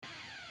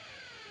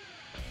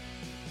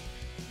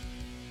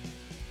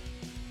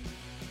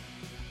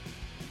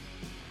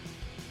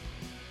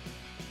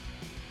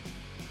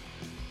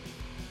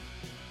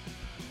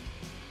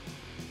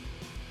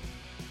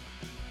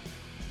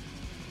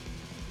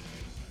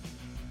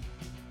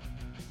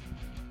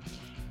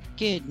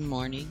Good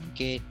morning,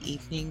 good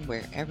evening,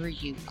 wherever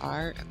you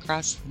are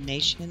across the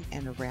nation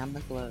and around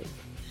the globe.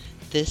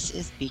 This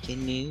is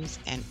Beacon News,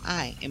 and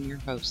I am your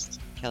host,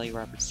 Kelly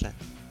Robertson.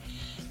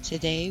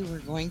 Today, we're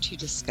going to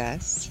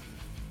discuss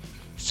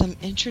some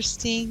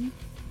interesting,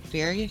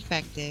 very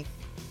effective,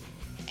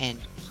 and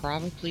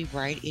probably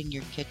right in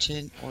your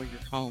kitchen or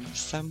your home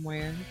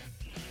somewhere,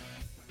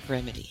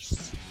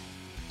 remedies.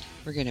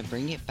 We're going to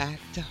bring it back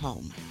to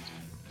home.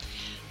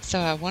 So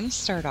I want to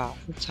start off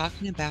with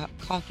talking about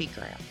coffee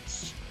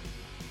grounds,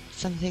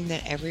 something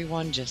that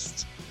everyone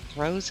just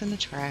throws in the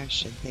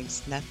trash and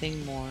thinks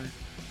nothing more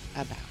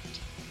about.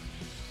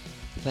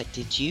 But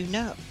did you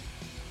know?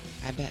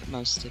 I bet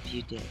most of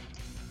you did.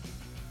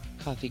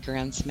 Coffee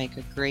grounds make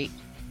a great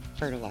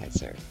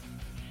fertilizer.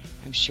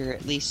 I'm sure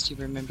at least you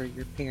remember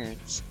your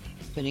parents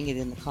putting it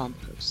in the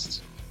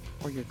compost,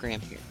 or your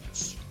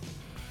grandparents.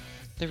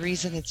 The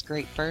reason it's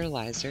great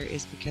fertilizer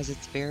is because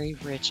it's very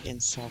rich in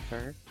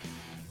sulfur,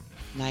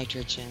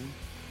 nitrogen,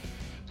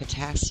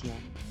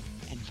 potassium,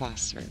 and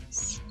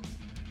phosphorus.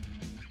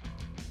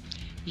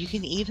 You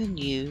can even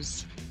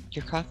use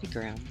your coffee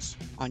grounds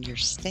on your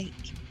steak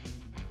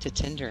to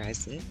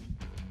tenderize it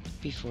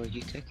before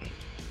you cook it.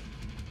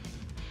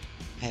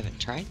 I haven't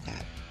tried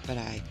that, but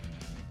I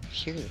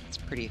hear that it's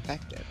pretty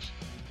effective.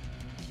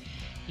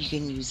 You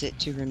can use it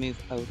to remove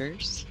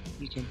odors.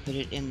 You can put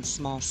it in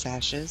small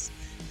sachets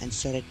and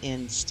set it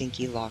in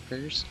stinky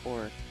lockers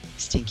or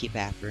stinky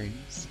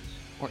bathrooms,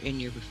 or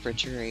in your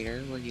refrigerator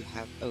where you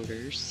have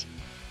odors,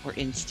 or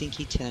in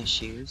stinky tennis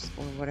shoes,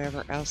 or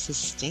whatever else is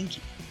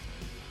stinky.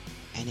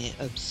 And it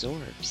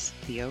absorbs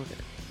the odor.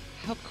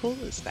 How cool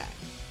is that?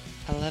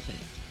 I love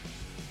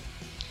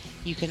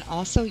it. You can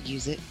also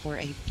use it for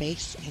a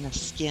face and a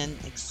skin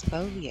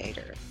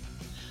exfoliator.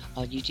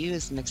 All you do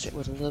is mix it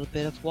with a little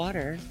bit of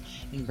water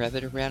and rub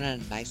it around in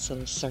a nice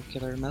little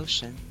circular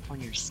motion on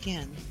your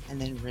skin,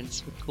 and then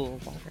rinse with cool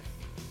water.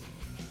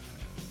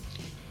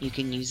 You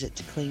can use it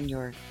to clean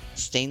your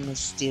stainless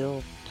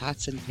steel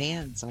pots and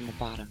pans on the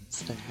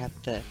bottoms that have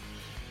the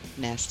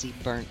nasty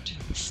burnt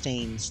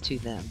stains to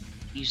them.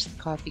 Use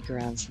the coffee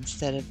grounds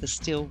instead of the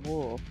steel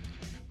wool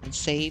and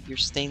save your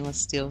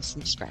stainless steel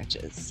some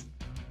scratches.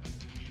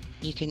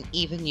 You can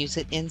even use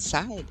it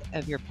inside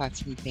of your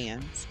pots and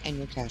pans and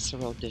your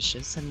casserole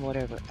dishes and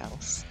whatever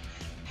else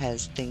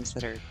has things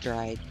that are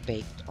dried,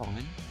 baked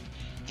on,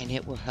 and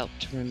it will help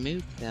to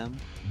remove them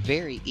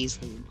very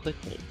easily and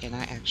quickly. And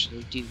I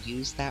actually do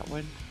use that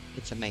one.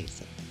 It's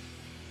amazing.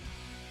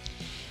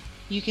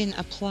 You can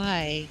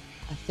apply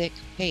a thick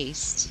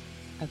paste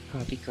of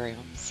coffee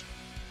grounds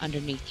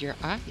underneath your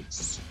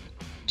eyes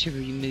to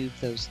remove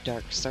those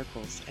dark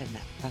circles and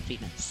that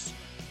puffiness.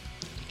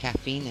 The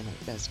caffeine in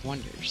it does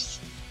wonders.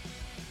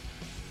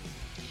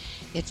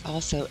 It's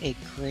also a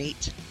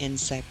great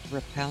insect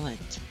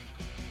repellent.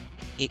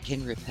 It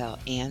can repel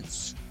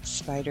ants,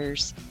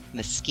 spiders,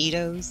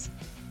 mosquitoes,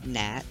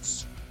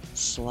 gnats,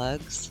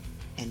 slugs,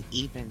 and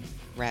even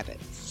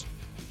rabbits.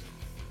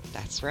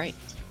 That's right.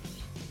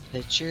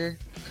 Put your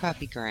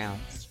coffee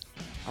grounds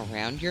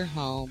around your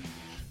home,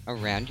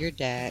 around your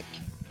deck,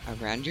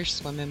 around your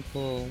swimming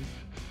pool,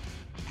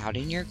 out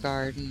in your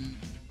garden,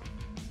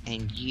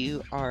 and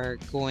you are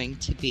going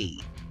to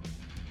be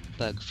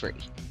bug-free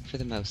for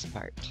the most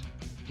part,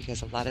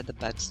 because a lot of the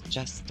bugs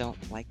just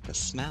don't like the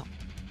smell,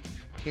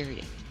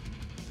 period.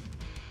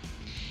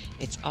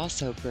 It's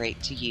also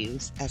great to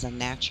use as a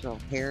natural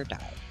hair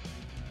dye.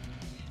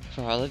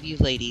 For all of you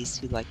ladies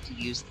who like to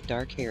use the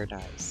dark hair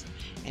dyes,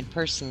 and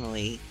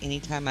personally,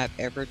 anytime I've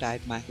ever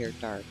dyed my hair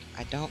dark,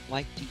 I don't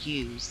like to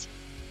use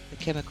the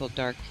chemical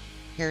dark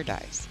hair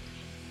dyes.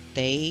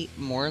 They,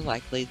 more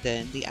likely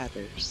than the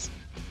others,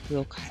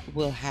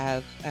 will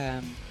have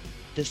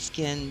the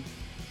skin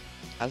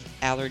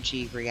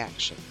allergy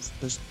reactions,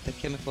 the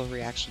chemical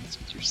reactions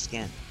with your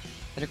skin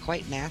that are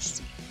quite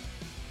nasty.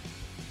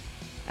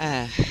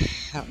 I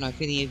don't know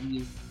if any of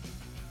you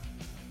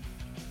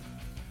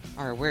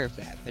are aware of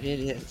that, but it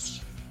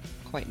is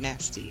quite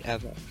nasty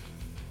of an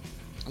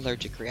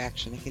allergic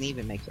reaction. It can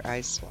even make your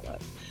eyes swell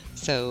up.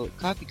 So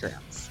coffee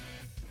grounds,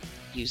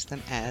 use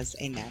them as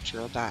a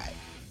natural dye.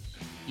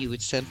 You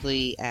would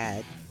simply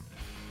add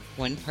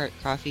 1 part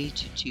coffee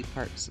to 2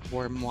 parts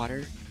warm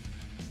water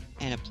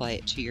and apply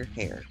it to your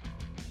hair.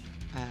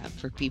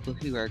 For people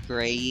who are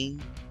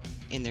graying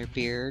in their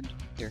beard,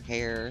 their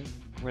hair,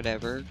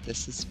 whatever,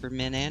 this is for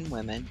men and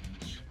women.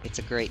 It's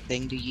a great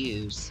thing to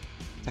use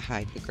to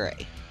hide the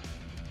gray.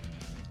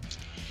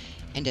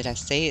 And did I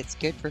say it's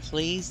good for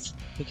fleas?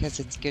 Because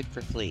it's good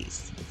for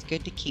fleas. It's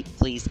good to keep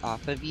fleas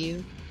off of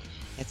you.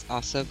 It's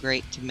also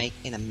great to make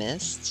in a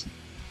mist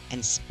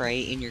and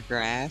spray in your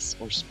grass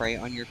or spray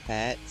on your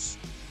pets.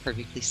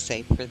 Perfectly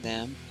safe for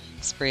them.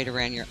 Spray it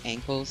around your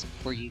ankles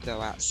before you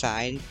go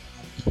outside.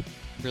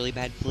 Really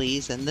bad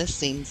fleas, and this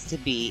seems to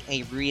be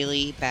a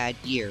really bad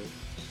year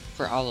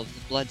for all of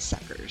the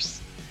bloodsuckers.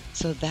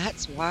 So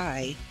that's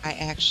why I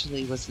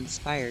actually was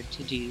inspired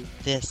to do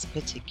this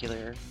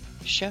particular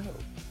show.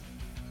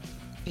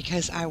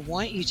 because I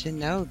want you to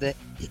know that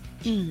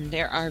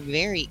there are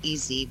very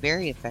easy,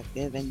 very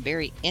effective, and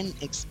very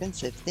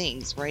inexpensive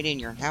things right in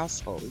your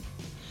household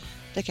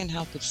that can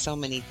help with so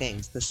many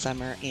things this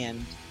summer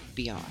and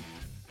beyond,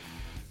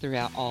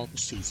 throughout all the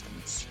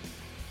seasons.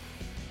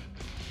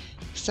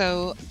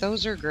 So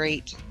those are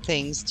great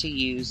things to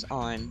use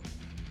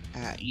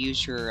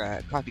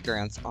your coffee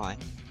grounds on.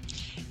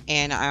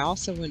 And I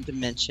also wanted to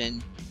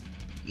mention,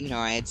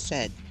 I had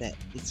said that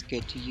it's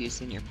good to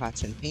use in your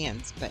pots and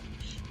pans, but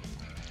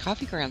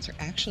coffee grounds are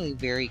actually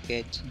very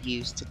good to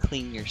use to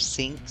clean your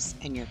sinks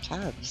and your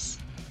tubs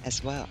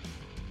as well,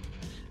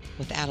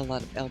 without a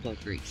lot of elbow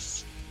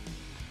grease.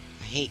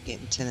 I hate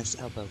getting tennis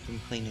elbow from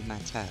cleaning my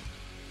tub.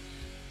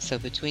 So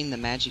between the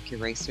magic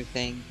eraser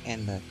thing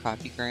and the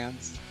coffee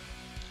grounds,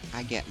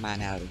 I get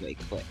mine out of the way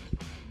quick.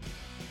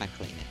 I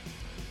clean it.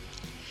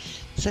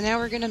 So now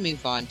we're going to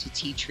move on to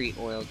tea tree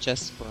oil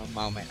just for a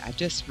moment. I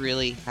just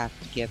really have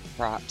to give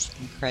props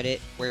and credit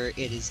where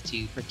it is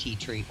due for tea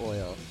tree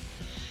oil.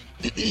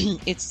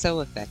 It's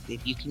so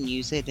effective. You can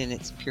use it in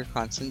its pure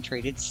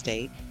concentrated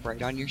state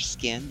right on your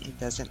skin. It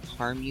doesn't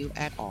harm you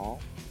at all.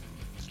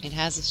 It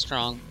has a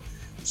strong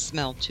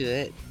smell to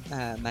it,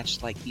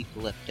 much like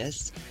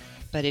eucalyptus.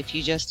 But if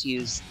you just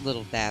use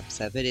little dabs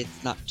of it,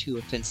 it's not too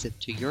offensive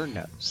to your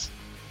nose.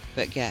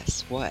 But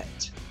guess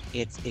what?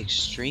 It's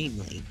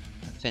extremely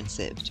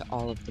offensive to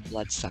all of the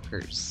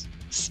bloodsuckers,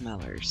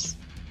 smellers,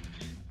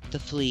 the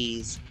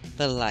fleas,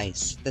 the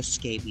lice, the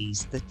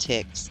scabies, the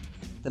ticks,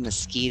 the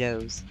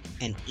mosquitoes,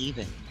 and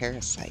even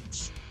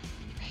parasites.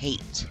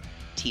 Hate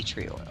tea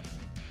tree oil.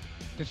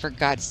 But for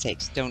God's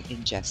sakes, don't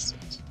ingest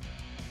it.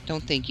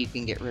 Don't think you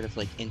can get rid of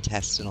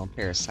intestinal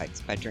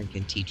parasites by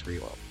drinking tea tree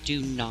oil.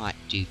 Do not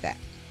do that.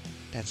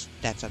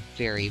 That's a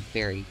very,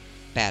 very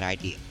bad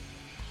idea.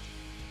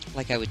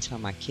 Like I would tell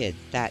my kids,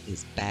 that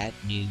is bad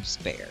news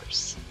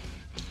bears.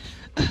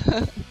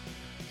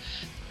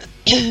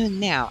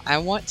 Now, I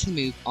want to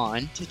move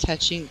on to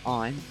touching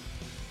on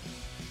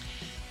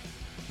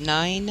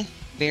 9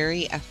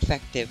 very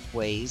effective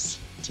ways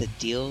to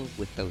deal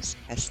with those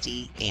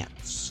pesky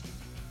ants.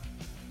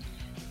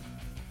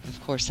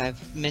 Of course,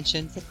 I've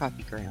mentioned the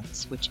coffee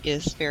grounds, which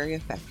is very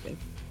effective.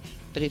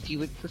 But if you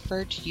would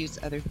prefer to use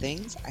other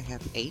things, I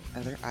have 8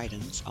 other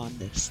items on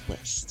this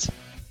list.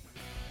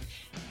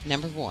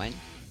 Number 1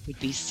 would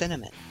be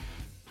cinnamon.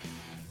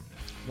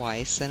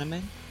 Why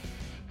cinnamon?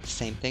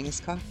 Same thing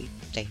as coffee.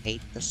 They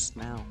hate the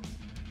smell.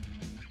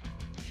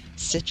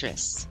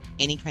 Citrus.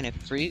 Any kind of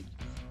fruit,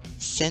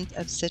 scent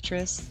of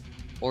citrus,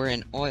 or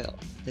an oil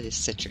that is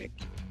citric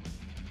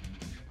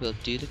will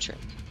do the trick.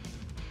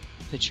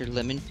 Put your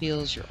lemon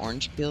peels, your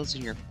orange peels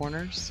in your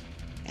corners,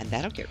 and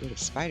that'll get rid of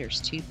spiders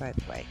too, by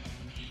the way,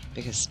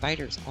 because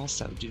spiders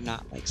also do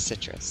not like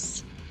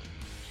citrus.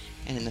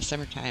 And in the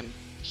summertime,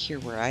 here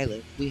where I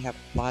live, we have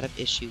a lot of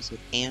issues with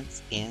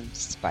ants and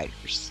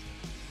spiders,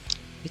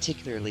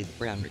 particularly the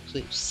brown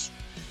recluse.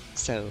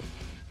 So,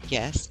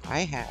 yes,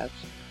 I have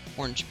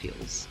orange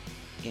peels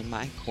in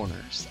my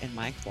corners and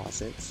my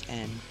closets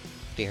and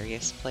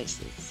various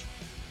places.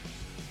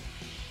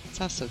 It's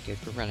also good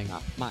for running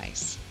off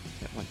mice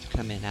that want to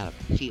come in out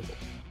of the field.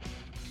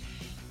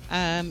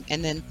 And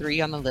then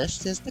 3 on the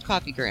list is the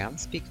coffee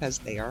grounds, because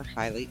they are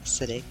highly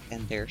acidic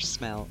and their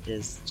smell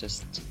is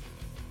just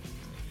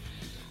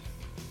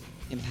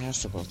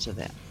impassable to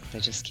them. They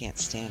just can't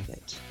stand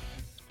it.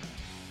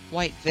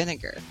 White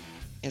vinegar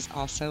is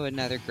also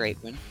another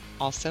great one.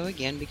 Also,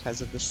 again,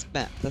 because of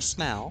the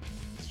smell.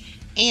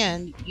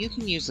 And you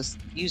can use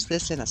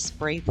this in a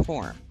spray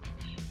form,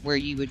 where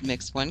you would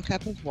mix 1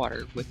 cup of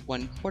water with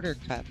 1/4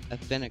 cup of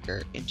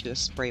vinegar into a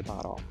spray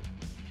bottle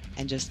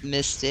and just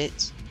mist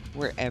it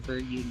wherever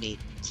you need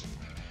it.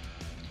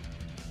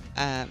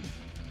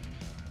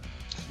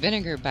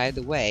 Vinegar, by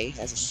the way,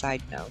 as a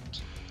side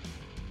note,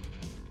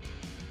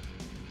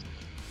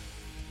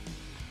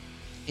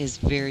 is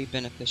very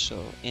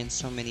beneficial in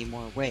so many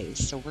more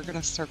ways. So we're going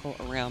to circle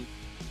around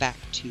back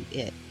to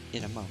it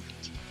in a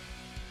moment.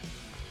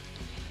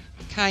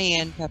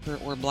 Cayenne pepper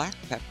or black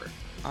pepper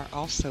are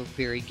also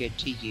very good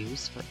to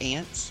use for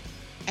ants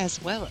as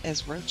well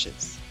as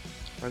roaches.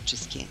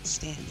 Roaches can't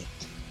stand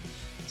it.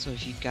 So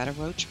if you've got a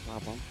roach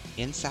problem,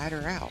 inside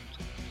or out,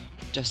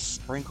 just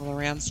sprinkle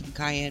around some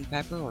cayenne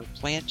pepper or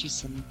plant you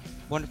some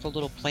wonderful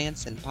little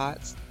plants in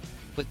pots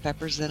with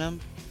peppers in them,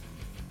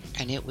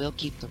 and it will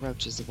keep the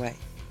roaches away.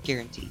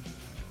 Guaranteed.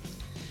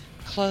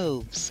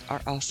 Cloves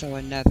are also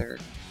another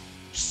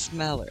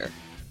smeller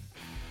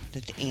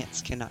that the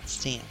ants cannot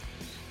stand,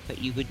 but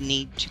you would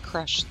need to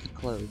crush the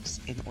cloves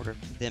in order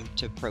for them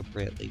to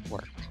appropriately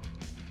work.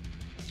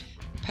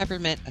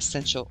 Peppermint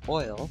essential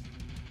oil,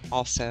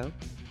 also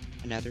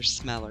another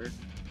smeller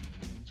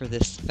for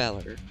this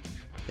feller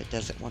that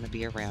doesn't want to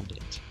be around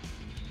it.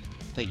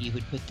 But you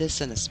would put this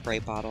in a spray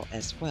bottle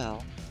as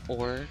well,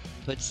 or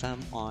put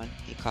some on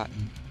a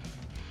cotton,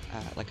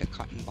 like a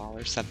cotton ball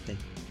or something,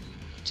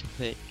 to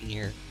put in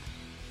your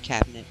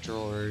cabinet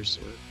drawers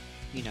or,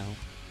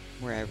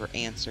 wherever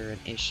ants are an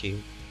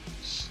issue.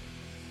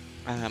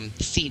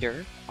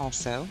 Cedar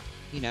also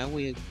You know,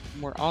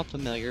 we're all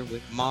familiar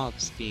with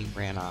moths being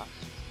ran off.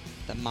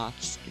 The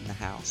moths in the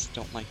house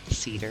don't like the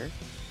cedar.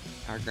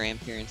 Our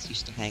grandparents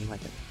used to hang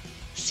like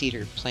a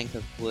cedar plank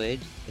of wood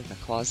in the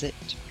closet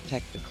to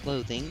protect the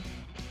clothing,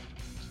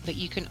 but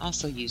you can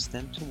also use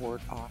them to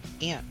ward off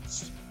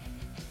ants.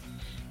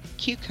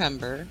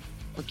 Cucumber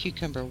or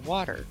cucumber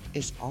water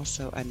is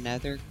also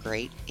another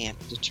great ant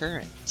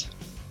deterrent,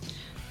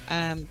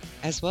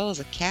 as well as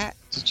a cat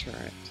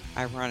deterrent,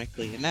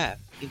 ironically enough.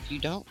 If you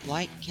don't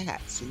like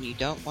cats and you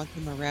don't want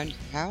them around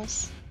your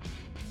house,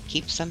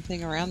 keep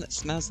something around that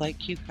smells like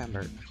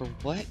cucumber. For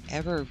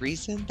whatever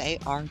reason, they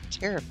are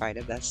terrified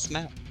of that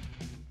smell.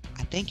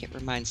 I think it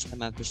reminds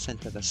them of the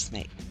scent of a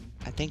snake.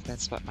 I think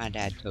that's what my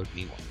dad told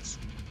me once,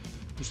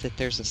 is that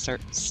there's a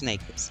certain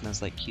snake that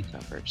smells like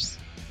cucumbers.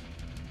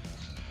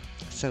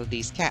 So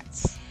these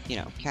cats,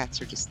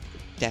 cats are just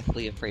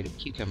deathly afraid of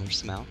cucumber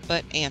smell,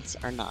 but ants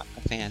are not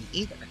a fan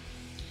either.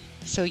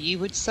 So you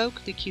would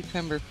soak the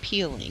cucumber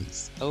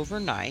peelings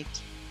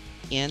overnight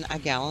in a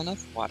gallon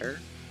of water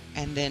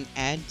and then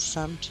add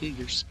some to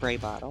your spray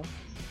bottle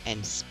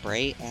and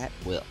spray at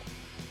will.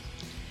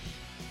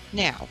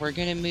 Now we're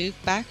going to move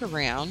back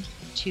around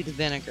to the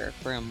vinegar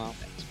for a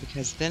moment,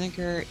 because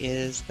vinegar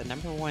is the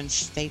number one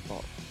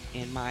staple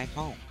in my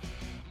home.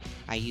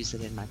 I use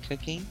it in my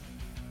cooking.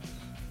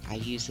 I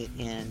use it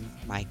in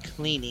my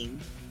cleaning.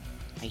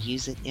 I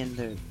use it in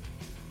the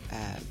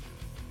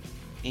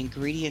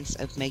ingredients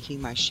of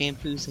making my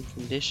shampoos and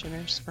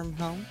conditioners from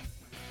home.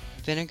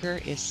 Vinegar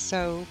is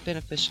so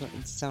beneficial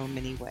in so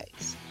many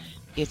ways.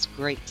 It's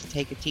great to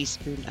take a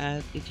teaspoon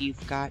of if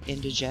you've got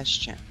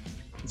indigestion.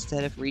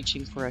 Instead of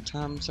reaching for a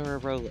Tums or a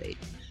Rolade,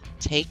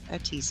 take a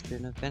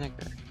teaspoon of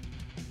vinegar.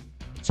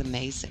 It's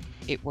amazing.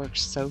 It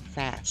works so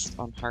fast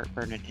on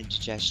heartburn and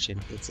indigestion.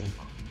 It's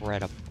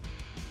incredible.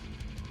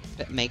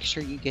 But make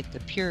sure you get the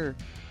pure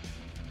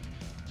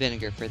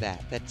vinegar for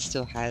that. That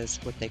still has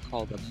what they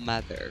call the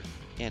mother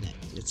in it.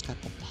 It's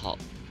got the pulp.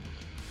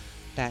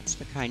 That's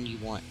the kind you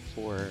want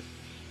for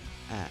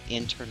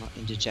internal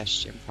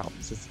indigestion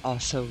problems. It's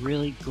also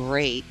really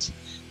great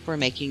for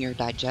making your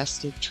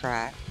digestive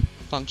tract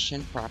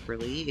function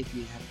properly. If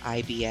you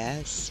have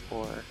IBS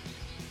or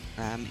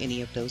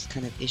any of those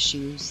kind of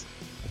issues,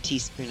 a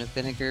teaspoon of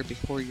vinegar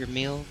before your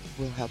meal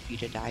will help you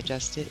to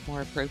digest it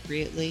more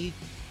appropriately.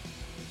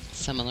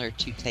 Similar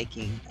to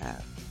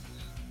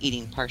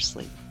eating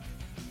parsley,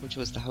 which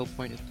was the whole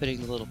point of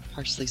putting a little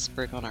parsley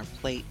sprig on our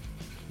plate,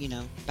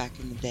 back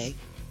in the day.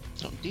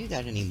 Don't do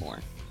that anymore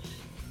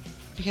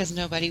because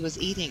nobody was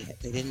eating it.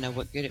 They didn't know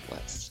what good it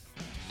was.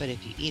 But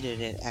if you eat it,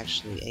 it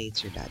actually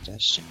aids your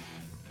digestion.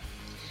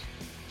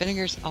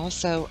 Vinegar is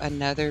also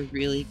another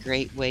really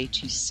great way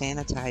to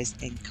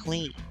sanitize and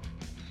clean.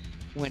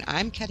 When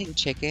I'm cutting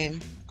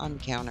chicken on the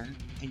counter,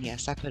 and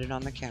yes, I put it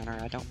on the counter,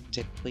 I don't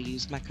typically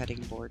use my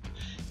cutting board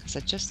because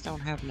I just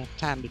don't have enough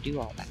time to do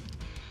all that.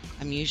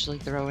 I'm usually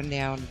throwing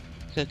down,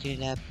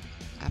 cooking it up.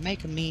 I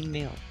make a mean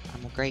meal.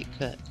 I'm a great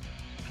cook.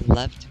 I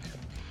love to cook.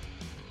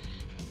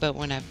 But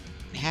when I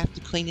have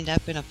to clean it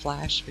up in a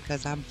flash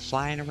because I'm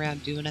flying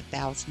around doing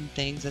 1,000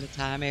 things at a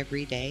time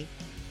every day,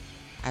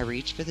 I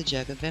reach for the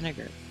jug of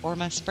vinegar or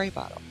my spray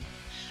bottle.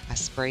 I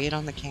spray it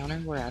on the counter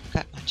where I've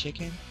cut my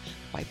chicken,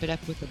 wipe it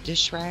up with a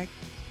dish rag,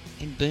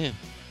 and boom,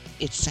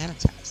 it's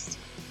sanitized.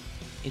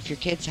 If your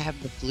kids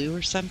have the flu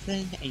or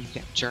something and you've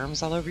got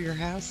germs all over your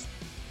house,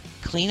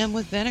 clean them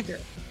with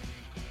vinegar.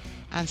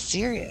 I'm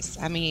serious.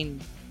 I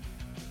mean,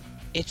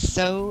 it's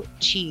so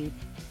cheap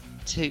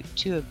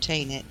to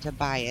obtain it, to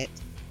buy it,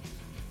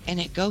 and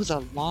it goes a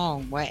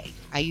long way.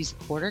 I use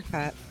a quarter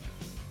cup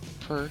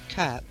per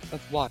cup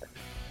of water.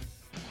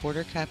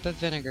 Quarter cup of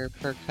vinegar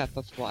per cup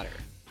of water.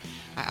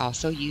 I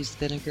also use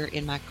vinegar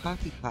in my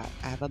coffee pot.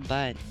 I have a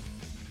bun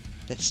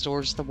that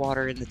stores the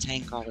water in the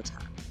tank all the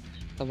time.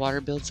 The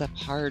water builds up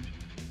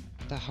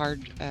the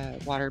hard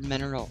water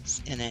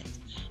minerals in it,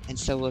 and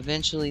so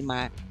eventually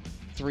my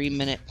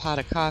 3-minute pot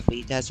of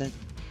coffee doesn't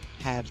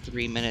have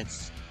 3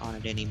 minutes on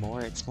it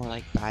anymore. It's more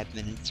like 5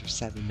 minutes or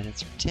 7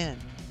 minutes or 10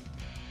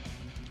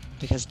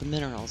 because the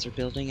minerals are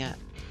building up.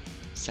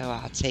 So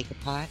I'll take a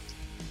pot,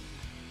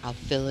 I'll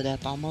fill it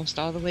up almost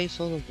all the way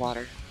full of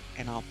water,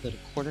 and I'll put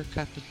a quarter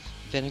cup of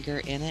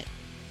vinegar in it,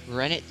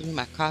 run it through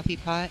my coffee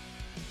pot,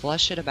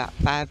 flush it about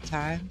 5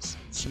 times,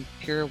 some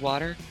pure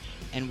water,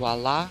 and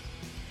voila,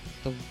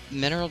 the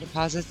mineral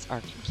deposits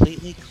are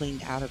completely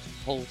cleaned out of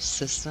the whole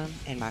system,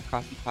 and my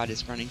coffee pot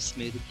is running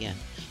smooth again.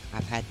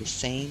 I've had the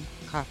same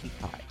coffee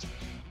pot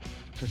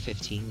for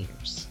 15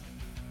 years,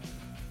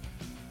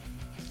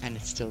 and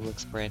it still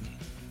looks brand new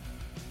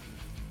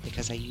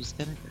because I use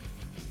vinegar.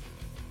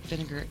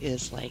 Vinegar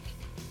is like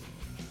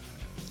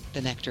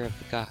the nectar of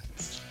the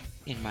gods,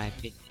 in my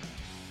opinion.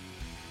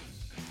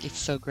 It's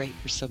so great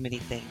for so many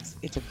things.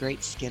 It's a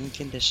great skin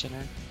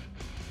conditioner.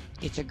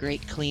 It's a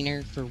great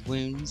cleaner for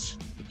wounds.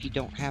 If you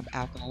don't have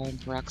alcohol and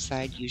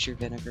peroxide, use your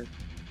vinegar.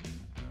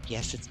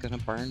 Yes, it's going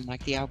to burn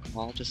like the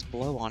alcohol. Just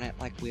blow on it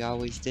like we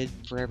always did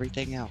for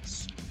everything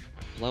else.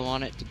 Blow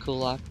on it to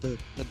cool off the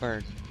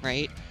burn,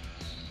 right?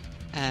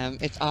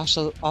 It's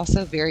also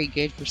very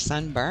good for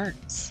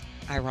sunburns,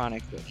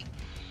 ironically.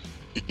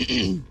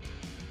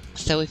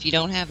 So if you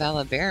don't have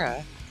aloe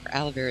vera or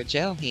aloe vera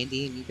gel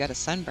handy and you've got a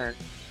sunburn,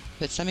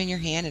 put some in your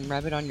hand and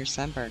rub it on your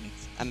sunburn.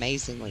 It's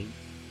amazingly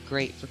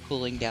great for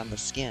cooling down the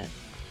skin.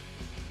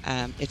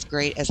 It's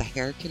great as a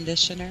hair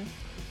conditioner,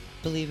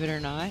 believe it or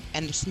not,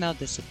 and the smell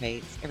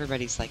dissipates.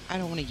 Everybody's like, I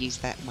don't want to use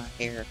that in my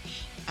hair.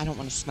 I don't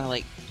want to smell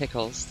like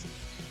pickles.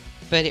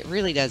 But it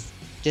really does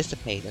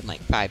dissipate in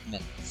like 5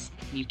 minutes.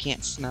 You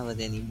can't smell it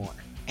anymore.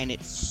 And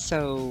it's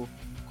so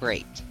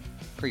great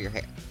for your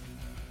hair.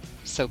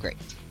 So great.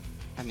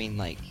 I mean,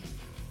 like,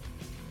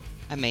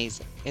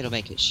 amazing. It'll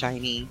make it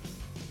shiny,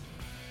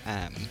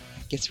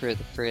 gets rid of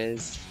the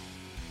frizz,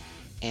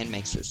 and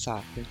makes it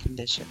soft and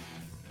conditioned.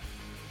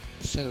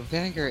 So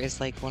vinegar is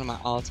like one of my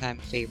all-time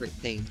favorite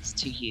things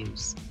to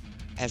use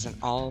as an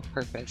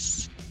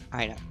all-purpose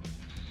item.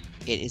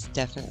 It is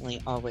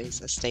definitely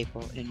always a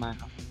staple in my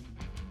home,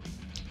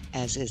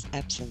 as is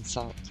Epsom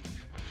salt.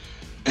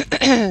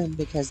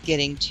 Because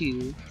getting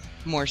to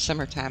more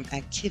summertime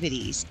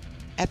activities,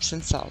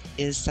 Epsom salt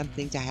is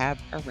something to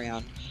have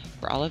around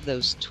for all of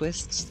those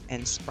twists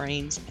and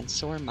sprains and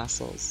sore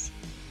muscles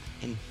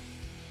and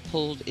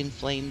pulled,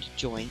 inflamed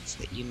joints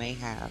that you may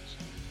have.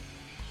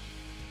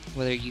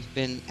 Whether you've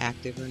been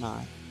active or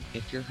not,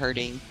 if you're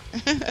hurting,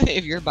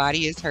 if your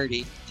body is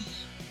hurting,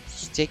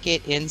 stick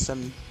it in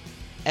some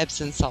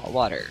Epsom salt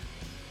water.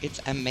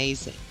 It's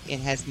amazing. It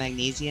has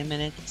magnesium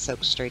in it that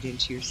soaks straight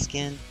into your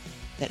skin,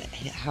 that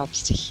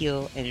helps to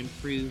heal and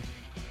improve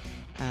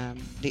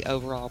the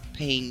overall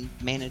pain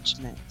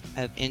management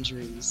of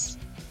injuries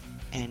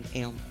and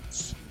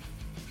ailments.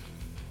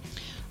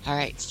 All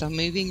right, so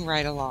moving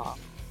right along.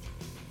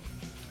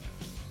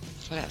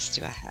 What else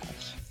do I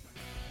have?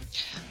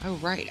 Oh,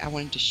 right, I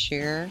wanted to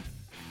share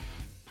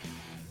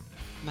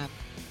my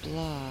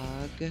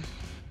blog. How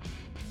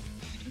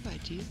do I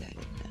do that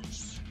in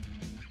this?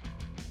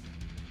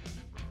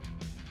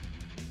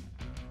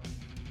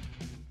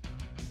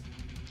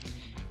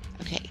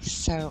 Okay,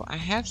 so I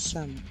have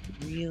some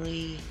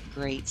really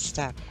great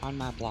stuff on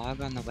my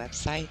blog on the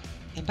website.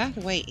 And by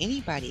the way,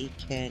 anybody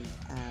can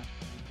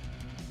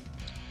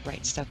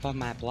write stuff on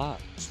my blog.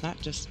 It's not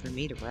just for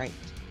me to write.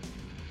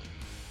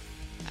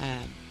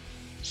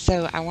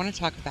 So I want to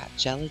talk about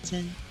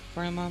gelatin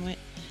for a moment,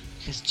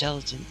 because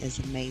gelatin is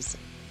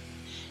amazing.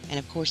 And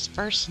of course,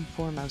 first and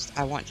foremost,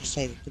 I want to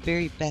say that the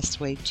very best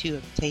way to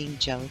obtain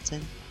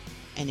gelatin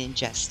and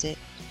ingest it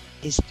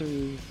is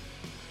through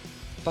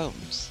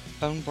bones,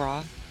 bone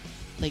broth,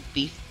 like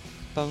beef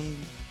bone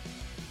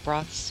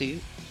broth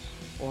soup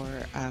or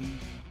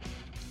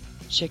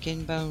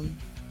chicken bone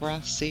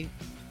broth soup.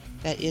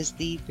 That is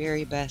the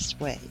very best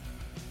way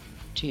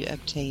to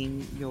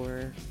obtain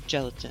your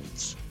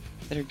gelatins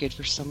that are good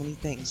for so many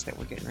things that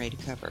we're getting ready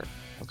to cover,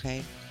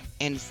 okay?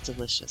 And it's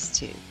delicious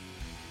too,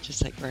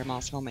 just like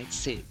Grandma's homemade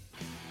soup.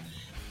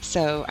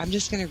 So I'm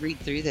just going to read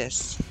through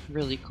this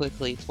really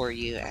quickly for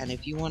you, and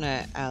if you want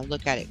to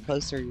look at it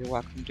closer, you're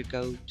welcome to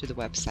go to the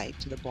website,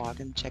 to the blog,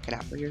 and check it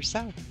out for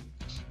yourself.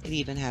 It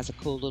even has a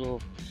cool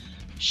little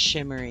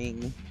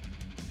shimmering,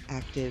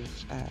 active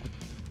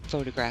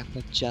photograph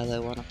of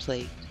Jell-O on a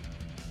plate,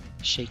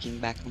 shaking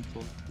back and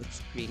forth.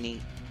 It's pretty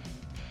neat.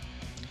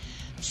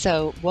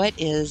 So what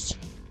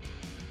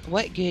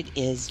good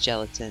is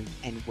gelatin,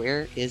 and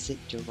where is it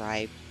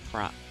derived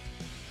from?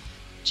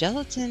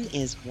 Gelatin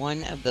is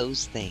one of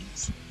those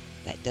things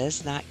that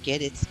does not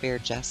get its fair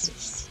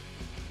justice.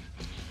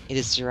 It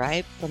is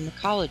derived from the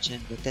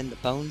collagen within the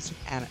bones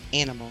of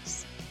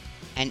animals,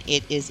 and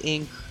it is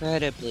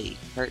incredibly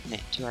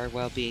pertinent to our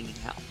well-being and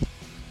health.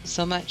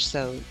 So much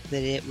so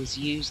that it was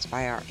used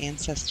by our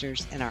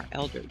ancestors and our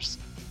elders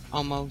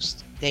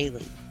almost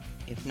daily,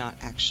 if not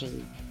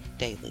actually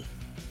daily.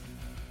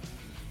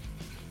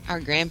 Our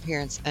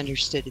grandparents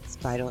understood its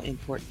vital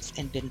importance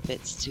and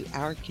benefits to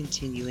our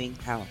continuing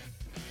health.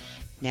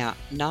 Now,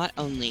 not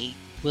only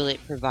will it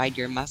provide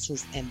your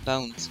muscles and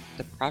bones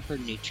the proper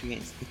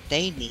nutrients that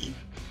they need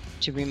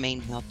to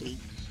remain healthy,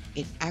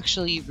 it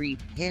actually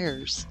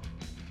repairs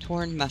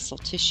torn muscle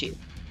tissue.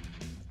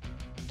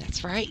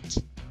 That's right.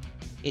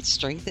 It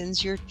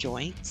strengthens your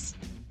joints,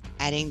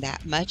 adding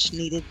that much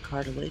needed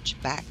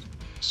cartilage back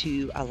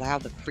to allow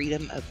the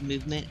freedom of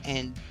movement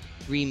and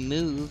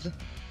remove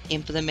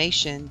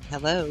inflammation.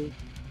 Hello,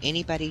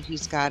 anybody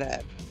who's got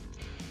a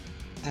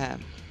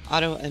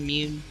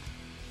autoimmune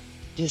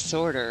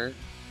disorder,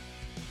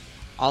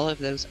 all of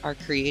those are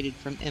created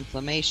from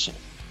inflammation.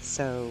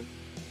 So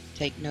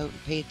take note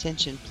and pay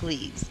attention,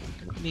 please.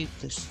 I'm going to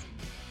move this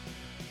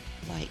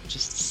light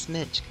just a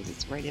smidge because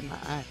it's right in my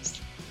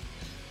eyes.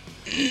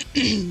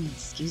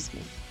 Excuse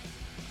me.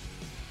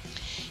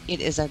 It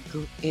is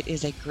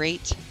a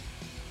great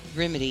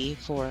remedy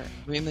for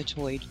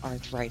rheumatoid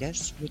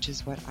arthritis, which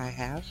is what I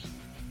have.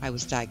 I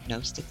was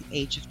diagnosed at the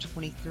age of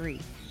 23,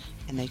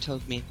 and they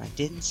told me if I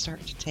didn't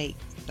start to take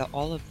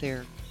all of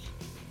their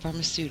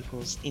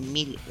pharmaceuticals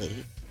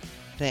immediately,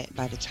 that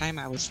by the time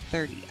I was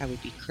 30, I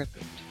would be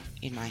crippled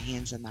in my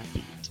hands and my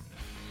feet.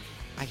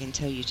 I can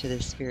tell you to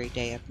this very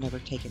day, I've never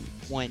taken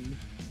one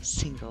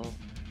single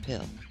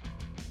pill.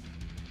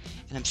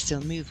 And I'm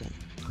still moving.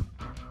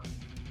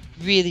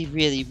 Really,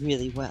 really,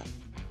 really well.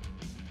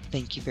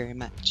 Thank you very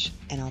much.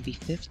 And I'll be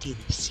 50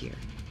 this year.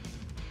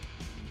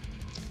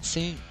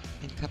 Soon,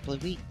 in a couple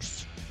of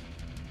weeks.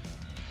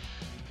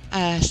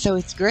 So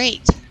it's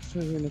great for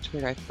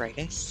rheumatoid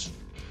arthritis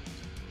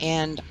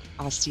and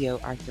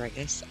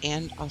osteoarthritis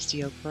and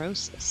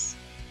osteoporosis.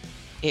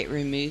 It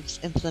removes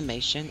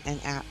inflammation and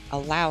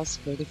allows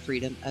for the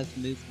freedom of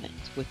movement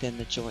within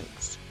the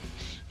joints.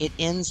 It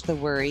ends the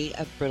worry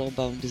of brittle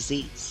bone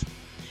disease.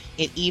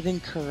 It even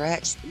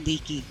corrects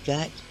leaky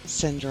gut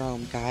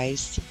syndrome,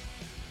 guys,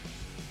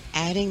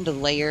 adding the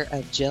layer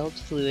of gelled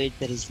fluid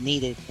that is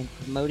needed in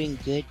promoting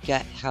good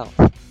gut health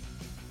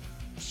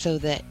so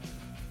that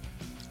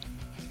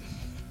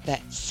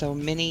so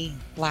many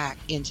lack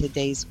in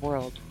today's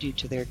world due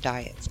to their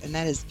diets. And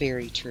that is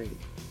very true.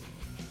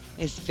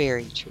 It's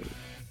very true.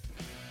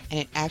 And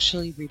it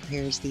actually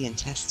repairs the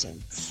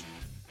intestines.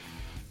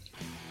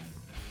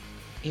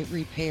 It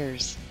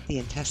repairs the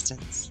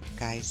intestines,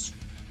 guys,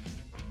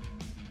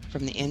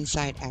 from the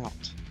inside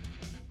out.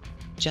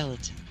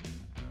 Gelatin.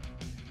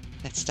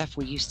 That stuff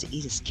we used to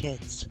eat as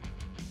kids.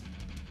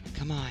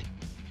 Come on.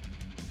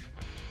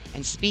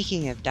 And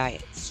speaking of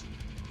diets,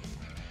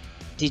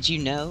 did you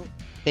know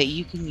that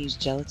you can use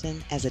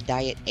gelatin as a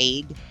diet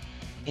aid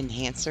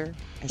enhancer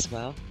as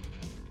well?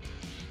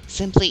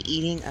 Simply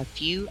eating a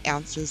few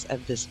ounces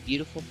of this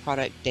beautiful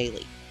product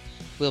daily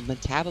will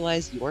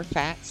metabolize your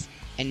fats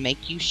and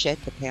make you shed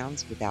the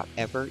pounds without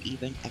ever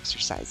even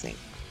exercising.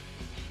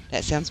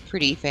 That sounds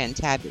pretty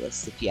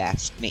fantabulous if you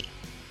ask me.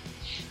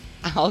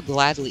 I'll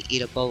gladly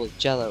eat a bowl of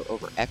Jell-O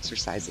over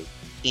exercising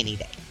any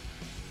day.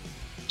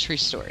 True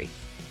story.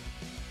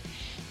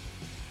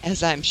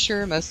 As I'm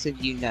sure most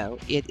of you know,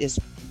 it is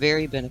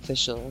very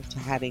beneficial to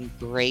having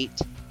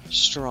great,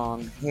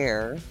 strong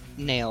hair,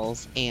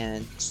 nails,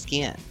 and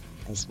skin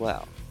as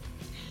well.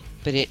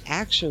 But it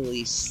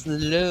actually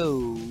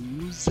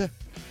slows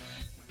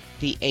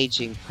the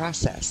aging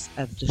process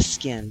of the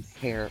skin,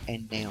 hair,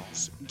 and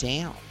nails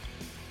down.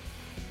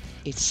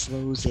 It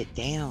slows it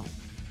down.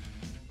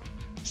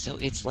 So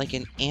it's like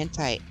an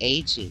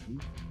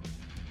anti-aging,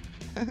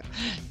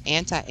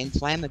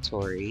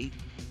 anti-inflammatory,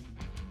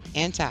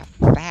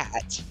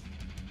 anti-fat,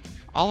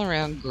 all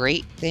around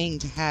great thing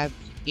to have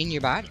in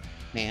your body,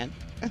 man.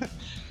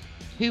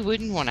 Who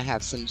wouldn't want to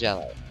have some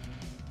Jell-O?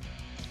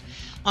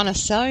 On a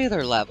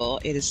cellular level,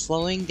 it is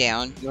slowing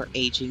down your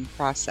aging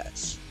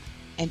process.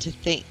 And to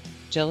think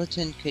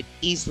gelatin could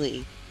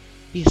easily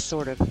be a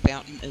sort of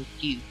fountain of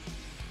youth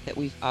that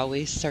we've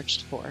always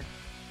searched for.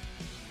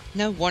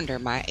 No wonder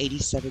my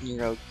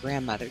 87-year-old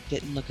grandmother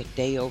didn't look a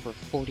day over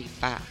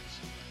 45.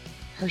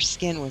 Her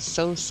skin was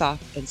so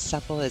soft and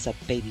supple as a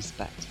baby's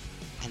butt.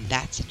 And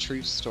that's a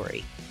true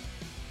story.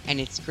 And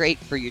it's great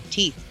for your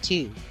teeth,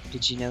 too.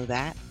 Did you know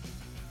that?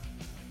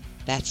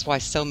 That's why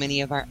so many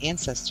of our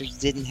ancestors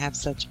didn't have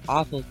such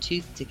awful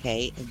tooth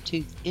decay and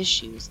tooth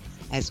issues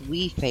as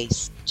we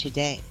face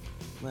today.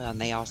 Well,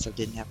 and they also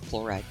didn't have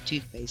fluoride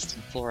toothpaste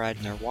and fluoride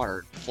in their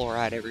water,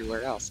 fluoride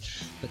everywhere else.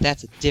 But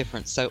that's a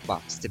different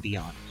soapbox to be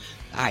on.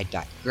 I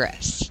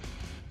digress.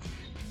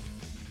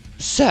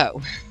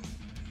 So,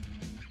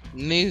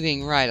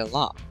 moving right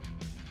along.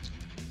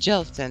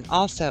 Gelatin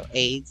also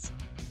aids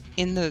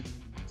in the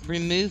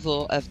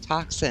removal of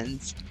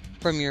toxins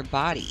from your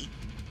body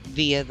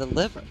via the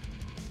liver.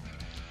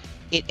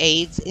 It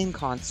aids in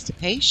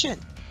constipation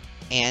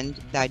and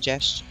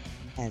digestion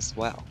as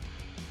well.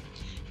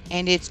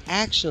 And it's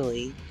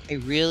actually a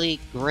really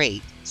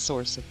great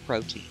source of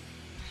protein.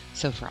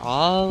 So for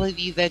all of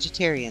you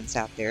vegetarians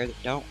out there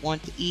that don't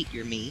want to eat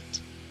your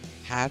meat,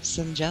 have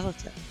some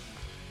gelatin.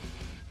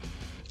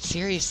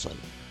 Seriously,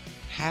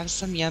 have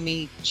some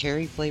yummy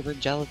cherry-flavored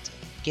gelatin.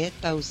 Get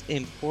those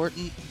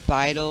important,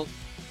 vital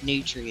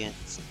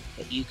nutrients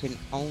that you can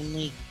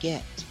only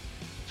get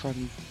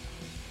from,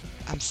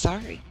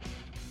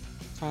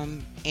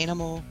 from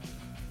animal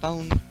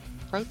bone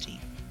protein.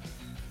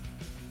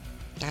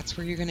 That's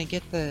where you're going to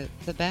get the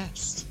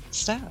best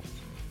stuff.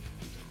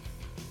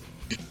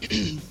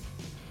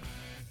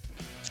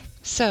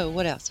 So,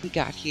 what else we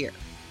got here?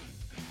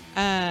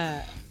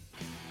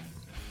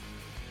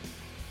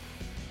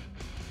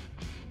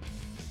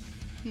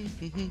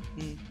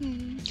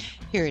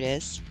 Here it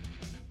is.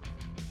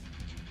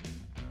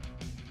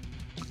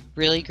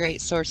 Really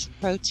great source of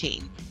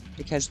protein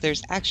because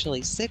there's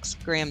actually 6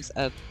 grams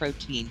of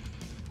protein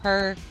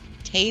per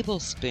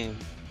tablespoon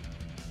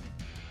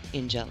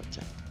in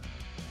gelatin.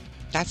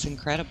 That's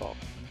incredible.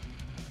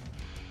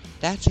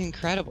 That's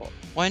incredible.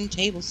 1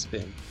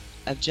 tablespoon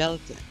of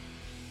gelatin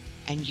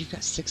and you've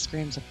got 6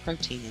 grams of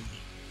protein in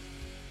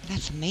it.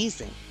 That's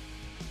amazing.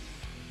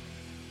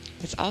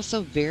 It's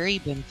also very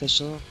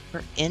beneficial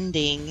for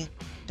ending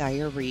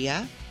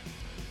diarrhea.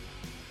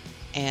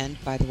 And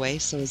by the way,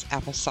 so is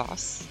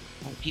applesauce.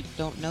 A lot of people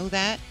don't know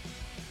that.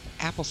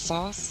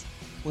 Applesauce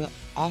will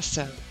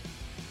also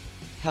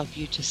help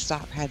you to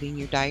stop having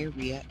your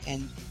diarrhea,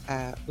 and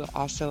will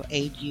also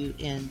aid you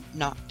in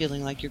not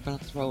feeling like you're going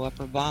to throw up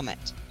or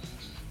vomit,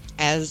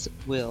 as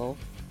will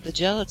the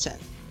gelatin.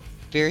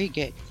 Very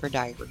good for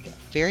diarrhea,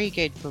 very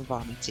good for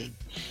vomiting,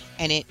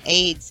 and it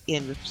aids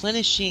in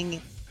replenishing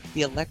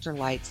the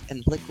electrolytes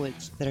and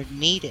liquids that are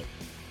needed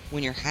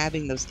when you're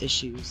having those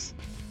issues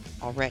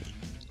already.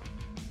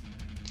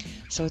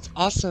 So it's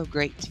also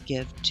great to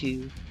give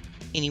to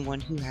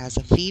anyone who has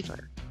a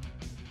fever,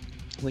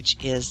 which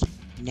is,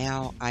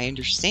 now I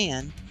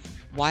understand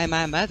why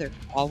my mother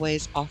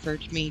always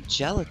offered me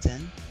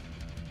gelatin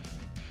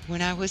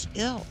when I was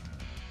ill.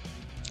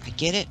 I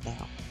get it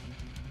now.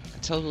 I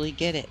totally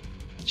get it.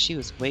 She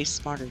was way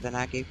smarter than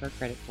I gave her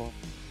credit for.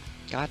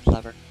 God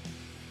love her.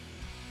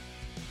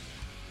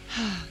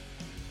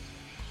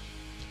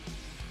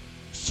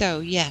 So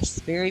yes,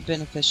 very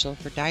beneficial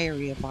for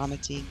diarrhea,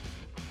 vomiting,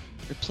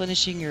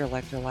 replenishing your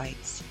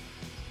electrolytes,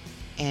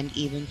 and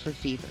even for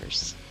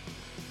fevers.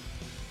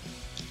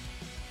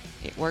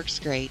 It works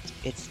great,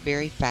 it's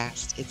very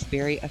fast, it's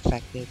very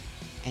effective,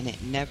 and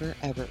it never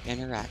ever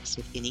interacts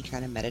with any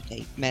kind of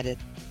medications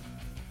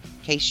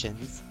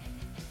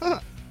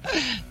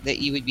that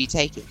you would be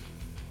taking.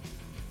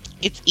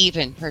 It's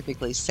even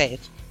perfectly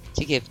safe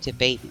to give to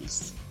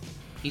babies.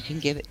 You can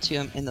give it to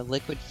them in the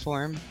liquid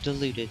form,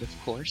 diluted of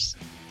course,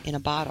 in a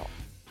bottle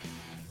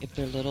if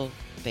they're little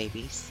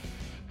babies.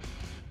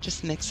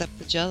 Just mix up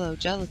the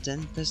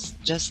gelatin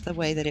just the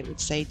way that it would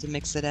say to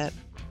mix it up,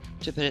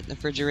 to put it in the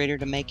refrigerator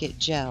to make it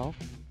gel.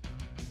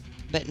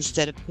 But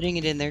instead of putting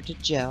it in there to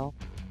gel,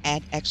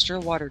 add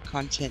extra water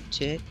content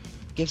to it.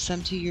 Give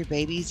some to your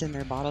babies in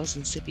their bottles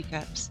and sippy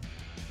cups,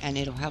 and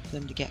it'll help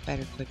them to get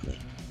better quickly.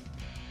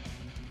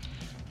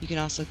 You can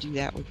also do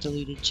that with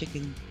diluted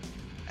chicken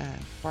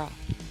broth,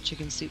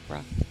 chicken soup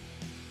broth.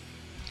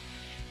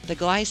 The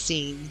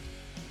glycine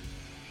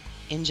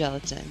in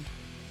gelatin,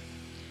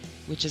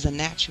 which is a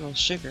natural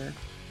sugar,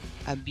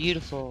 a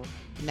beautiful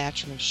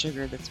natural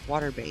sugar that's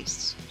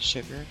water-based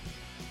sugar,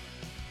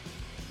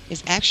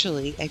 is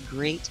actually a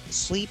great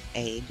sleep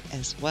aid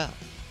as well.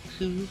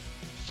 Who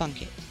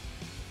thunk it?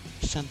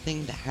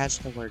 Something that has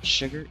the word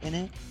sugar in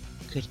it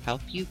could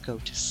help you go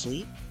to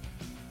sleep?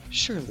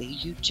 Surely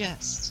you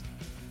jest.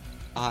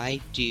 I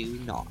do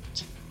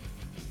not.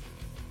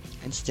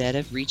 Instead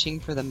of reaching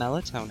for the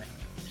melatonin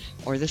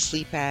or the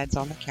sleep aids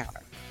on the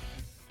counter,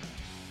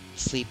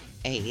 sleep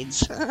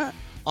aids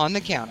on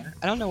the counter,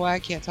 I don't know why I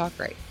can't talk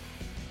right.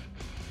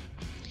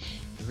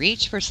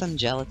 Reach for some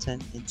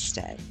gelatin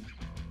instead.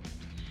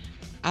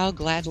 I'll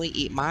gladly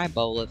eat my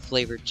bowl of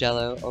flavored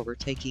Jell-O over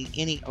taking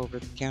any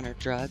over-the-counter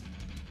drug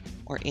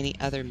or any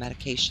other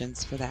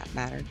medications for that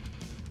matter.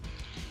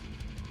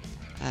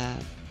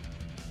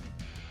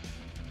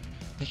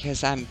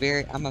 Because I'm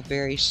a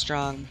very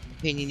strong,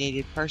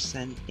 opinionated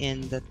person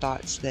in the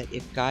thoughts that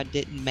if God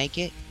didn't make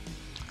it,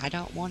 I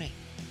don't want it.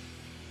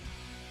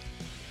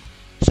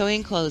 So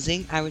in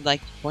closing, I would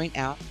like to point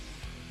out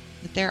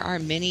that there are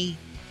many,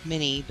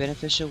 many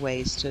beneficial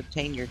ways to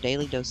obtain your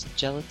daily dose of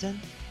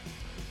gelatin,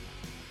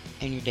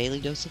 and your daily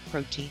dose of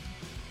protein,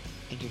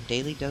 and your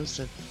daily dose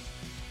of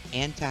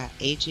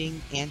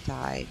anti-aging,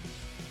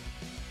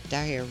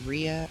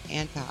 anti-diarrhea,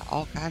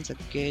 all kinds of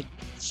good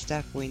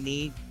stuff we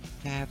need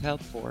to have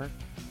help for.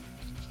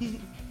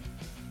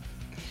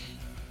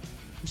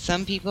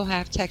 Some people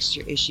have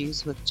texture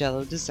issues with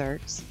Jell-O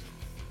desserts,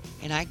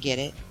 and I get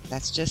it.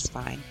 That's just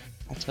fine.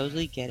 I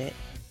totally get it.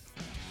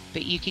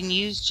 But you can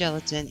use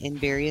gelatin in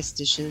various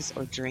dishes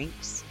or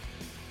drinks.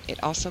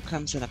 It also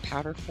comes in a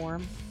powder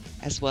form,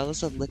 as well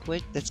as a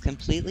liquid that's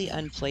completely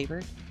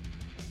unflavored.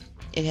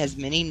 It has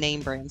many name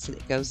brands that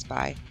it goes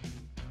by.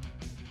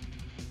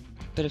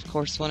 But of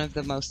course, one of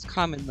the most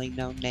commonly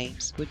known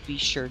names would be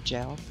Sure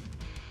Gel,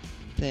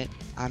 that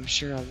I'm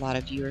sure a lot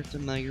of you are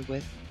familiar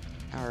with,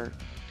 our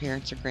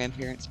parents or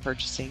grandparents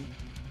purchasing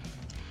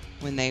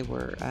when they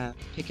were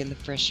picking the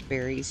fresh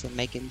berries and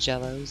making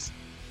jellies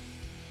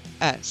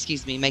and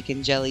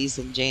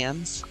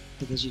jams,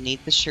 because you need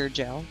the Sure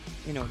Gel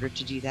in order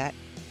to do that.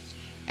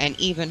 And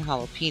even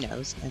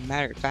jalapenos. And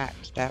matter of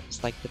fact, that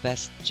was like the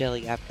best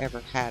jelly I've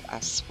ever had, I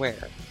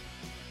swear,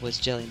 was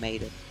jelly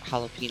made of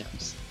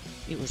jalapenos.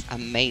 It was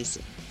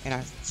amazing, and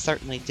I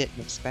certainly didn't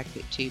expect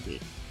it to be.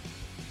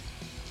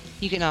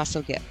 You can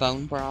also get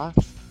bone broth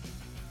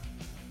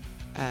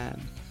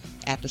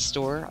at the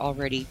store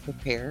already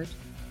prepared.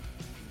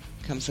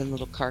 Comes in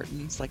little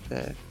cartons like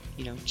the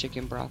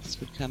chicken broths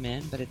would come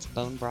in, but it's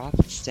bone broth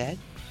instead.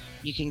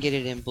 You can get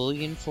it in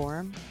bouillon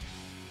form.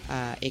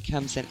 It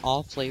comes in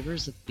all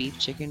flavors of beef,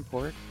 chicken,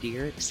 pork,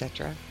 deer,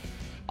 etc.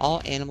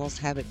 All animals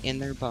have it in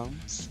their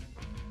bones,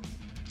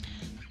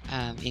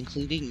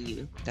 including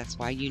you. That's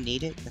why you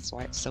need it. That's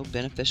why it's so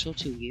beneficial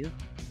to you.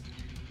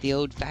 The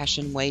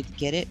old-fashioned way to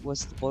get it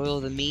was to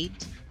boil the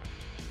meat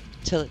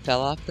till it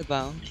fell off the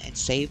bone and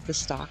save the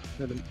stock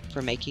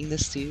for making the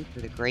soup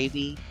or the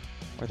gravy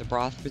or the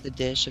broth for the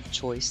dish of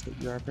choice that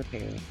you are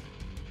preparing.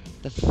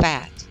 The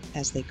fat,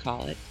 as they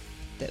call it,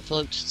 that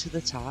floats to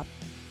the top,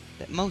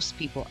 that most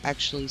people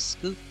actually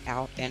scoop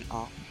out and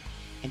off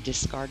and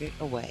discard it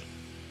away.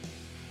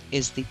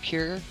 is the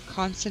pure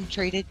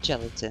concentrated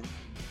gelatin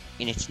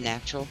in its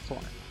natural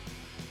form.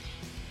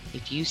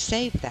 If you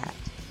save that,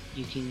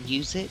 you can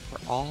use it for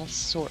all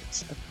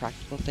sorts of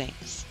practical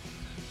things,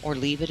 or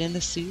leave it in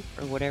the soup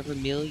or whatever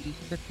meal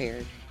you've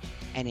prepared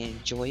and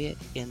enjoy it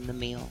in the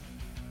meal.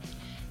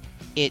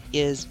 It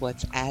is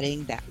what's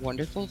adding that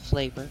wonderful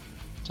flavor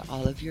to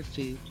all of your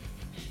food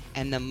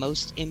and the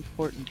most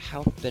important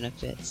health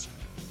benefits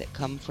that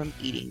come from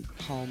eating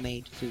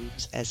homemade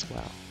foods as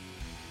well.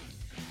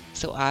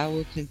 So I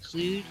will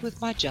conclude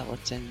with my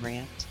gelatin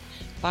rant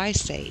by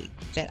saying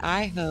that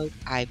I hope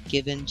I've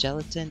given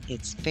gelatin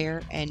its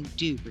fair and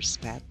due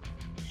respect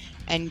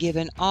and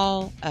given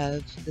all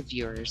of the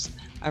viewers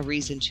a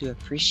reason to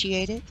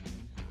appreciate it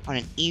on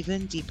an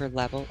even deeper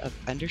level of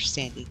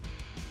understanding,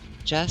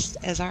 just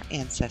as our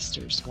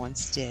ancestors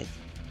once did.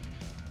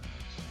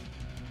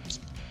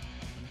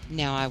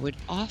 Now, I would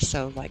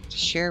also like to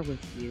share with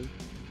you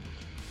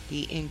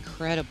the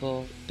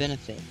incredible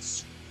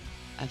benefits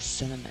of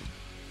cinnamon.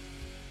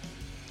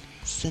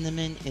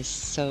 Cinnamon is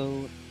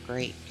so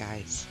great,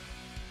 guys.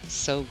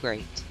 So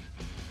great.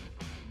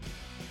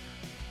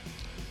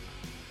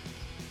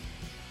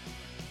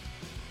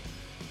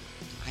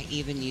 I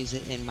even use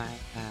it in my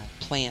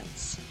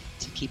plants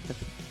to keep the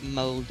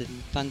mold and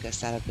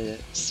fungus out of the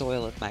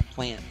soil of my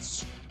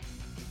plants.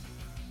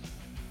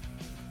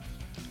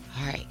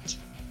 All right.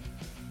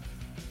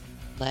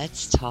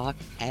 Let's talk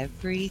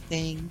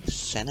everything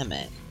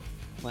cinnamon.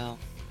 Well,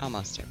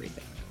 almost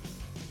everything.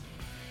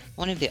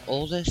 One of the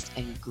oldest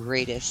and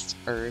greatest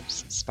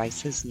herbs,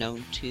 spices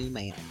known to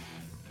man.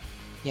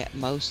 Yet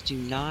most do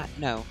not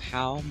know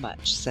how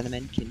much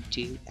cinnamon can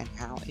do and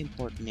how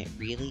important it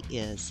really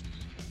is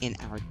in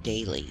our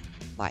daily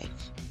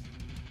life.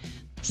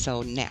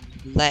 So now,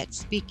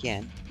 let's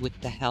begin with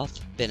the health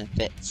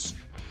benefits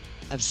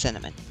of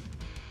cinnamon.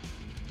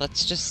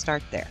 Let's just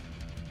start there.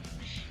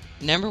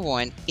 Number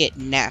one, it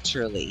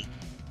naturally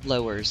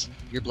lowers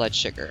your blood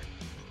sugar.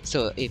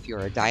 So if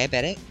you're a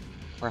diabetic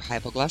or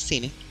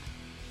hypoglycemic,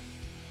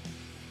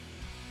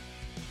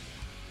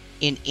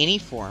 in any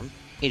form,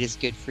 it is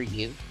good for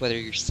you, whether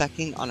you're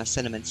sucking on a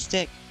cinnamon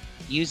stick,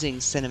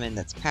 using cinnamon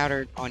that's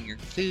powdered on your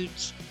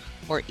foods,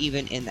 or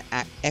even in the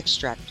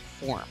extract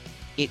form.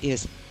 It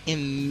is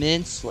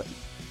immensely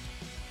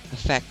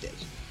effective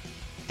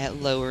at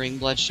lowering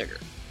blood sugar.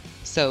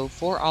 So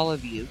for all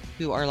of you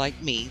who are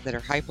like me that are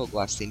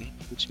hypoglycemic,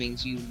 which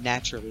means you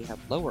naturally have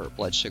lower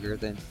blood sugar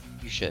than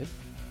you should,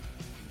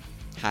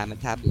 high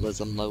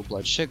metabolism, low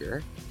blood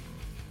sugar,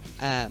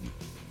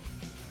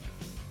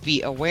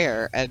 be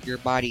aware of your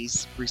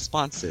body's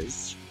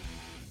responses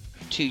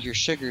to your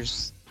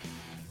sugars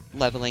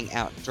leveling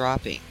out and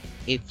dropping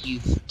if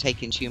you've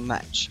taken too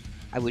much.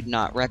 I would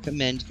not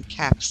recommend the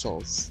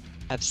capsules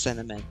of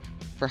cinnamon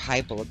for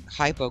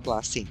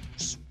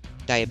hypoglycemics.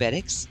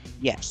 Diabetics,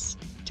 yes,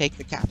 take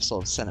the capsule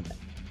of cinnamon.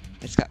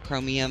 It's got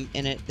chromium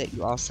in it that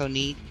you also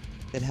need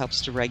that helps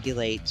to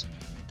regulate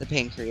the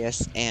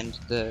pancreas and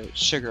the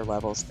sugar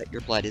levels that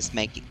your blood is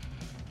making.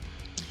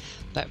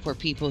 But for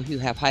people who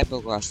have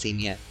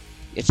hypoglycemia,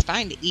 it's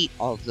fine to eat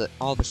all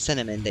the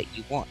cinnamon that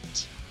you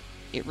want.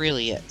 It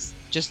really is.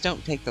 Just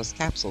don't take those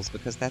capsules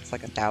because that's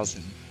like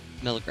 1,000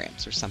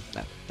 milligrams or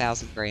something.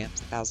 1,000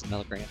 grams, 1,000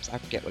 milligrams. I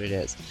forget what it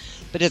is.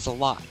 But it's a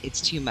lot. It's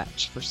too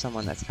much for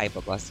someone that's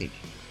hypoglycemic.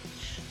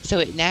 So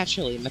it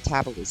naturally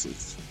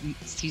metabolizes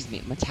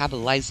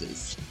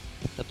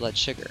the blood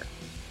sugar.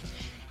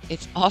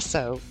 It's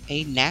also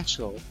a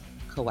natural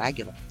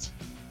coagulant.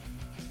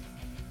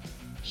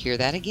 Hear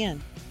that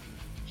again.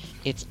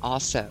 It's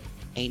also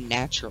a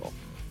natural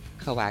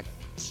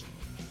coagulant.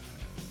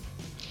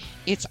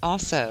 It's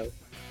also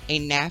a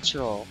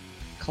natural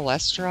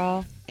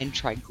cholesterol and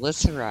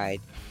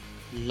triglyceride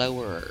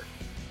lowerer.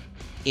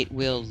 It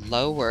will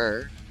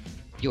lower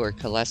your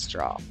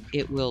cholesterol.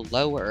 It will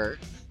lower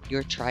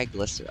your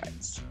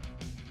triglycerides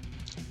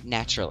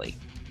naturally.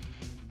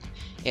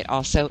 It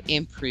also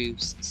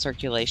improves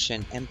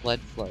circulation and blood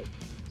flow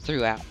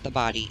throughout the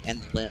body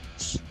and the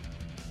limbs.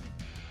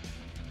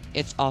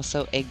 It's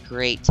also a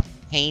great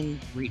pain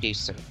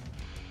reducer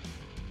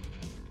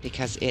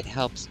because it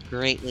helps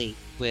greatly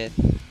with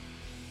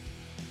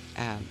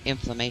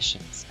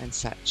inflammations and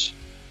such.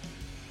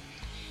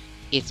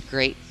 It's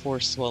great for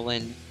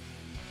swollen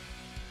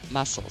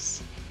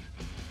muscles.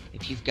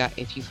 If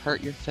you've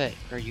hurt your foot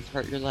or you've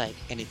hurt your leg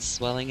and it's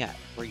swelling up,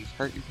 or you've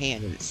hurt your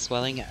hand and it's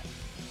swelling up,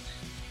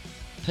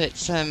 pack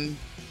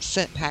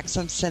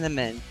some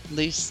cinnamon,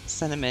 loose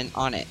cinnamon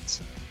on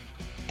it,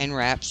 and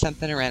wrap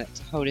something around it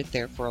to hold it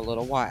there for a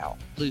little while.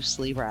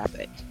 Loosely wrap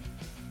it,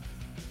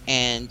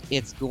 and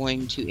it's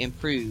going to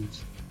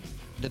improve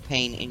the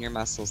pain in your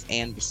muscles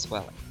and the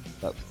swelling,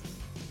 both.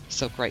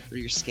 So great for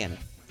your skin.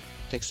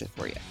 Fix it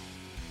for you.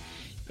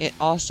 It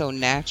also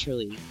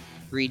naturally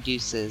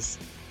reduces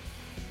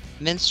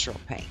menstrual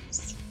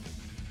pains,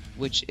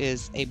 which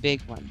is a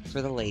big one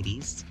for the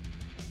ladies.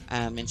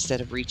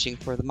 Instead of reaching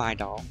for the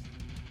Midol,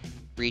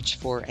 reach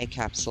for a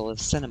capsule of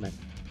cinnamon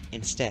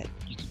instead.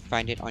 You can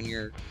find it on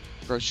your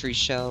grocery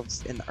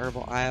shelves in the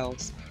herbal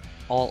aisles,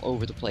 all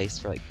over the place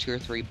for like $2 or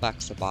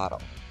 $3 a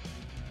bottle.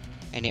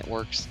 And it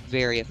works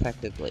very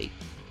effectively.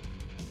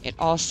 It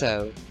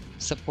also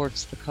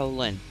supports the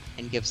colon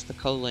and gives the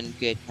colon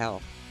good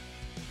health.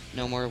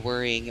 No more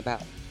worrying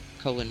about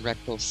colon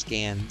rectal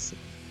scans,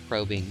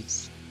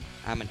 probings.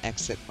 I'm an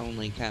exit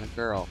only kind of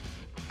girl.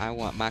 I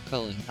want my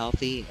colon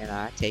healthy, and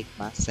I take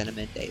my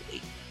cinnamon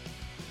daily.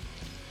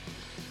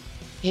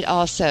 It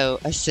also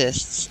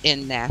assists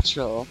in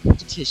natural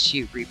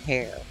tissue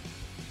repair.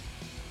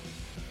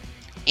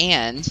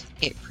 And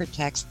it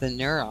protects the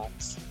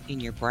neurons in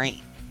your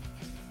brain.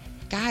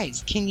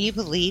 Guys, can you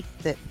believe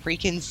that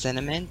freaking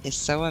cinnamon is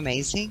so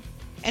amazing?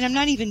 And I'm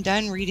not even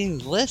done reading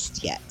the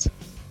list yet.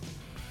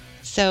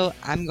 So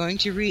I'm going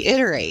to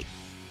reiterate.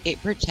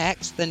 It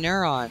protects the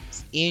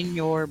neurons in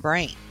your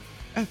brain.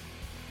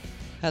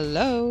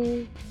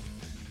 Hello?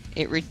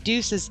 It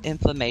reduces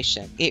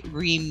inflammation. It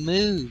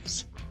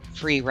removes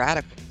free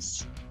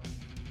radicals.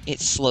 It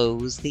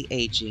slows the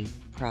aging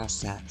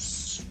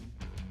process.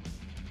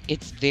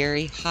 It's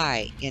very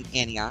high in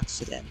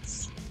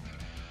antioxidants.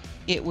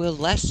 It will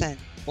lessen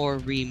or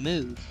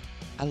remove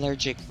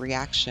allergic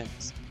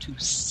reactions to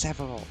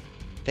several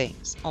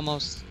things,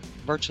 almost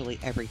virtually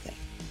everything.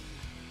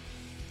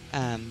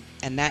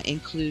 And that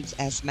includes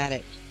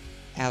asthmatic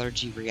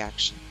allergy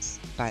reactions,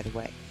 by the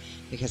way,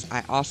 because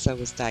I also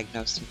was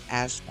diagnosed with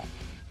asthma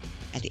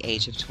at the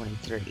age of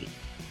 23,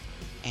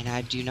 and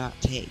I do not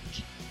take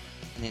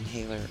an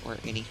inhaler or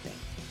anything.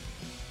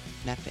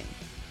 Nothing.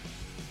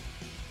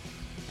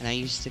 And I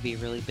used to be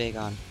really big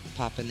on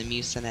popping the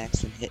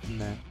Mucinex and hitting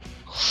the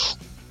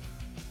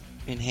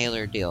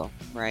inhaler deal,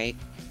 right?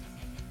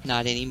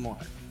 Not anymore.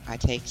 I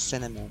take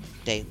cinnamon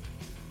daily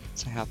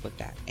to help with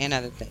that and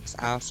other things.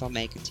 I also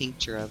make a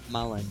tincture of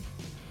mullein.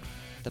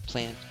 The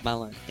plant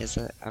mullein is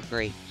a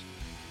great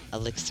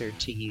elixir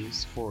to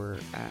use for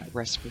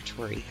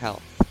respiratory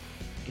health.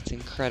 It's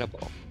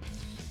incredible.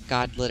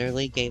 God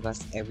literally gave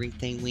us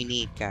everything we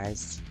need,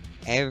 guys.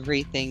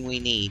 Everything we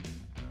need.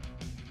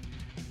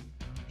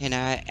 And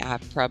I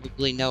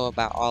probably know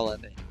about all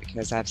of it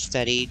because I've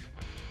studied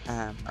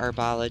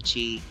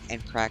herbology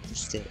and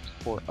practiced it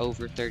for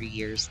over 30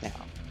 years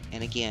now.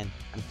 And again,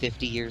 I'm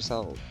 50 years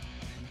old.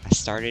 I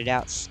started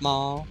out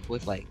small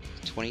with like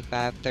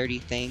 25, 30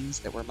 things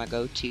that were my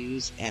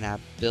go-tos, and I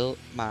built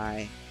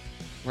my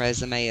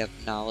resume of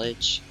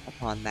knowledge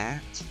upon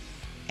that,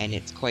 and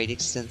it's quite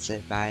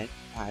extensive. I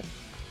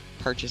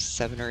purchased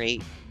 7 or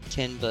 8,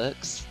 10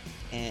 books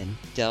and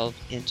delved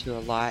into a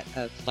lot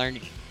of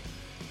learning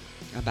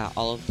about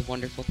all of the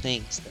wonderful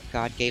things that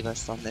God gave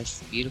us on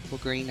this beautiful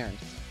green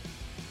earth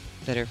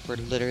that are for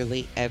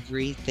literally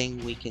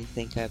everything we can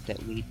think of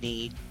that we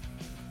need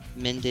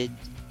mended,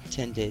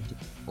 tended,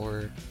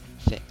 or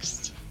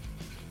fixed.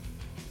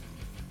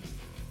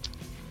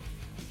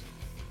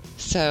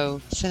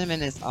 So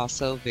cinnamon is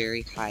also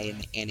very high in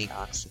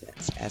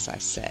antioxidants, as I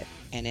said,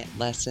 and it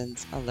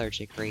lessens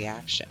allergic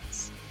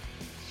reactions.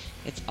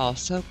 It's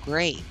also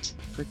great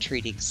for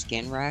treating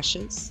skin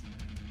rashes,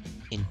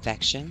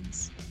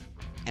 infections,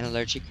 and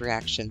allergic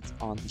reactions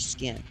on the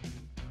skin,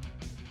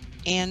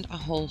 and a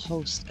whole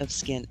host of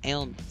skin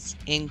ailments,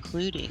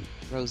 including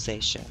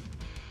rosacea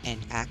and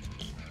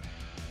acne,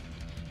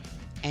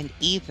 and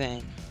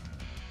even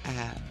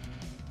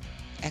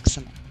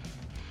eczema.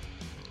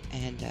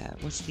 And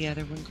what's the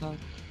other one called?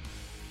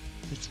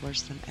 It's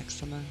worse than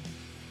eczema.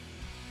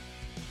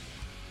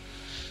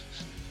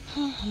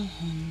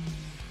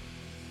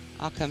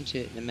 I'll come to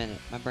it in a minute.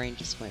 My brain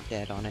just went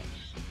dead on it.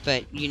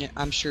 But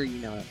I'm sure you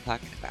know what I'm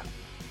talking about.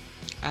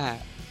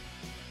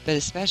 But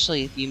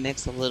especially if you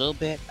mix a little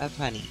bit of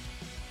honey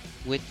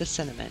with the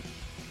cinnamon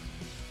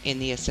in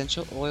the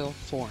essential oil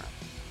form,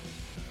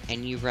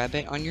 and you rub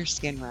it on your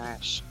skin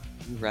rash,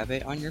 you rub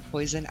it on your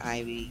poison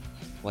ivy,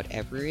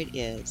 whatever it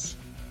is,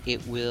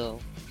 it will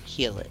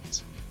heal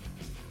it.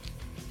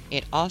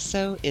 It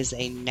also is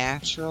a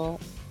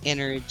natural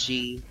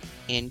energy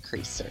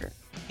increaser.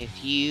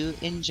 If you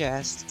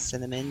ingest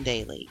cinnamon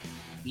daily,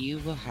 you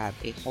will have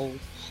a whole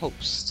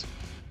host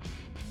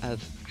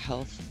of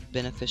health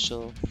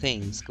beneficial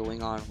things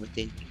going on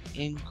within you,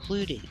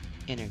 including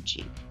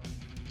energy.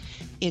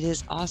 It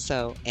is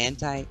also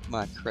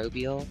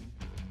antimicrobial,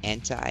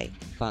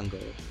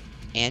 antifungal,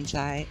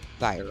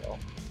 antiviral,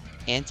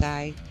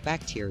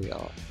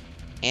 antibacterial,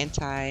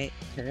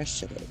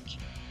 antiparasitic.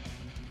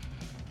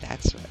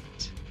 That's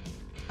right.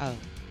 Oh,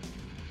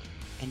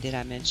 and did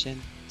I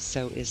mention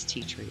so is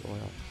tea tree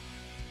oil?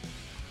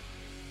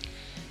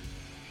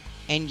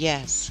 And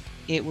yes,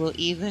 it will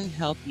even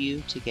help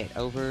you to get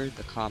over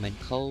the common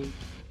cold,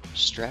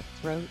 strep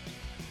throat,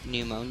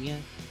 pneumonia,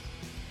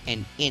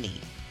 and any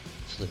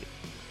flu.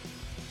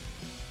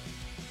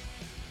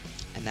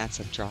 And that's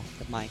a drop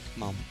the mic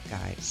moment,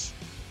 guys.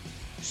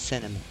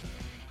 Cinnamon.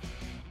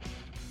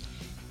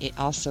 It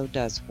also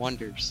does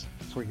wonders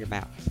for your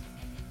mouth.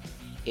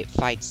 It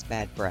fights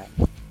bad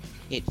breath.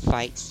 It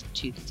fights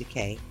tooth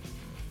decay.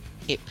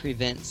 It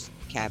prevents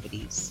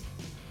cavities.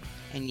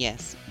 And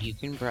yes, you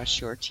can brush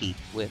your teeth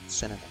with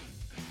cinnamon.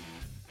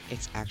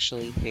 It's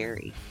actually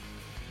very,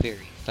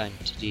 very fun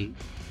to do.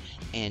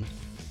 And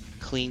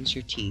cleans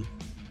your teeth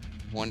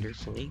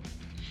wonderfully,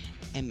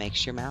 and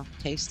makes your mouth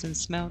taste and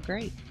smell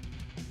great.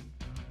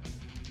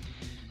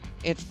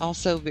 It's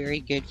also very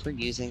good for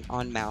using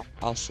on mouth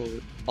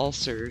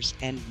ulcers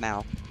and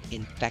mouth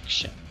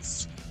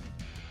infections.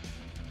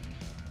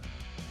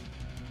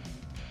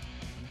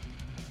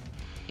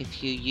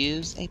 If you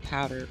use a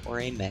powder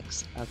or a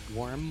mix of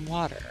warm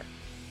water,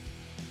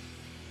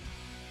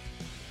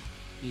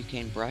 you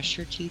can brush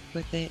your teeth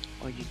with it,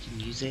 or you can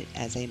use it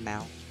as a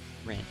mouth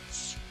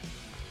rinse.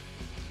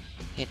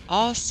 It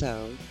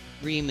also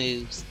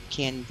removes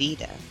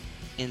candida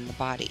in the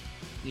body.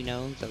 You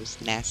know, those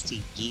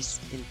nasty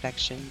yeast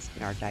infections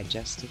in our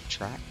digestive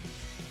tract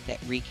that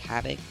wreak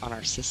havoc on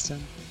our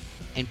system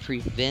and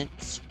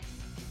prevents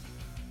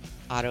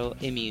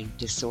autoimmune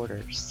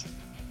disorders.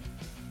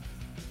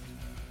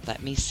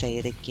 Let me say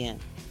it again.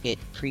 It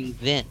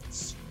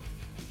prevents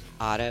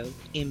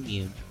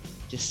autoimmune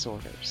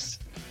disorders.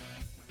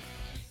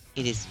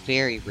 It is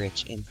very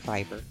rich in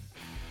fiber,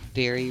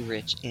 very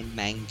rich in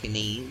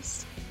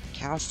manganese,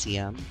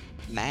 calcium,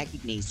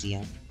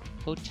 magnesium,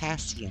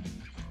 potassium,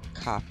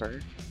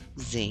 copper,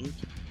 zinc,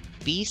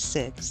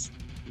 B6,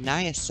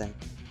 niacin,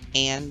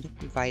 and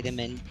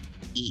vitamin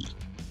E.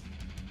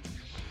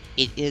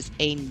 It is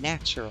a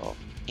natural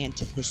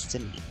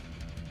antihistamine.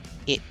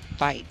 It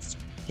fights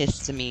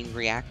histamine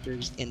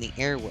reactors in the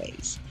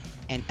airways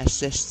and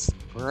assists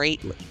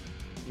greatly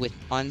with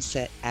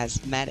onset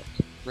asthmatic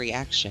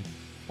reaction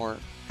or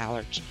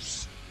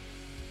allergies.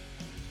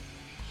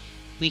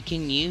 We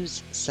can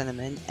use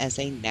cinnamon as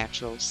a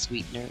natural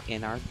sweetener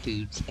in our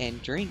foods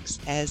and drinks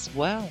as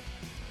well,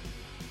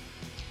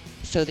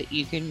 so that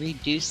you can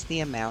reduce the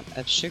amount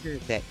of sugar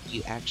that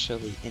you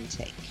actually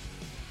intake.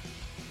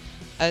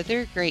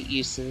 Other great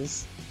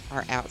uses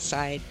are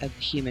outside of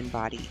the human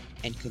body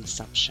and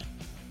consumption.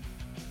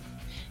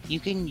 You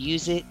can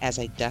use it as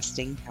a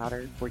dusting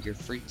powder for your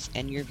fruits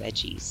and your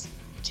veggies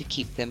to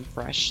keep them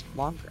fresh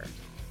longer,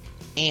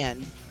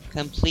 and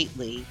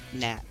completely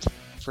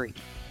gnat-free.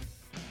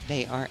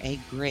 They are a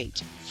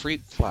great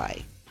fruit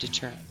fly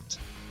deterrent.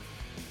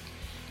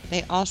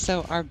 They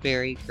also are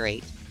very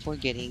great for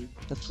getting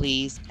the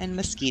fleas and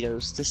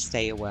mosquitoes to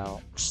stay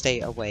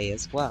away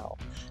as well,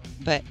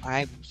 but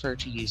I prefer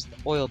to use the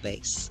oil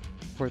base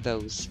for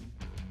those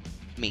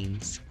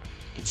means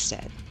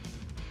instead.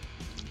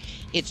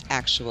 It's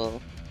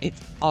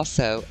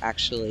also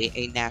actually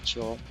a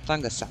natural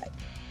fungicide.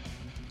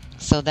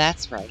 So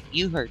that's right,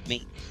 you heard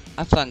me,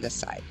 a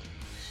fungicide.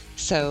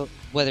 So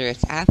whether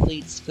it's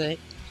athlete's foot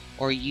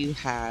or you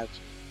have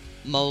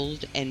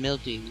mold and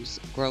mildews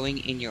growing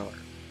in your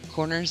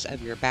corners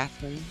of your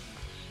bathroom,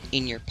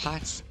 in your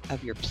pots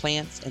of your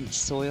plants in the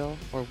soil,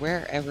 or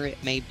wherever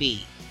it may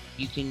be,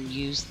 you can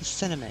use the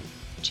cinnamon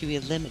to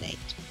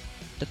eliminate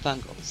the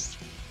fungals,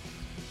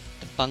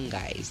 the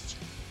fungis.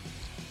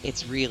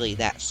 It's really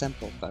that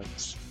simple,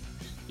 folks.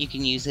 You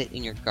can use it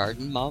in your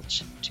garden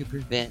mulch to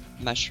prevent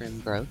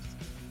mushroom growth.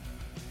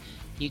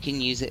 You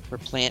can use it for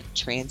plant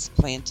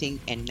transplanting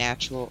and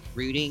natural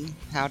rooting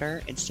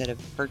powder instead of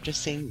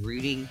purchasing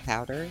rooting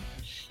powder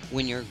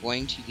when you're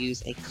going to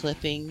use a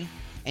clipping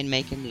and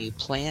make a new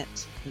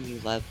plant and you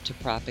love to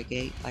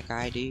propagate like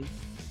I do.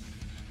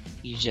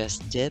 You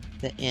just dip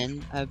the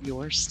end of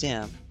your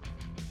stem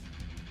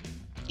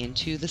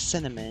into the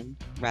cinnamon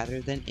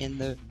rather than in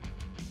the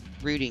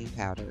rooting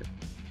powder.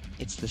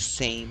 It's the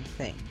same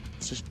thing.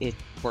 It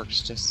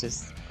works just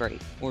as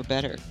great, or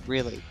better,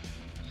 really.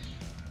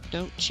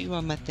 Don't chew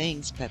on my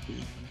things,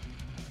 puppy.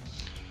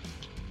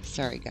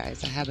 Sorry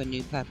guys, I have a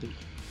new puppy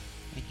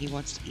and he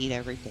wants to eat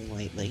everything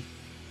lately.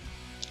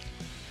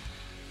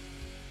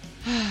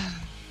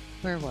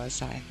 Where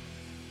was I?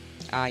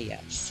 Ah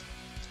yes.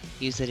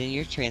 Use it in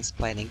your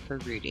transplanting for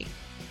rooting.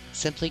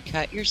 Simply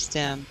cut your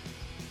stem,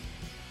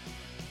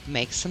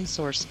 make some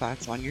sore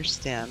spots on your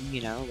stem,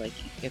 like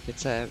if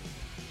it's a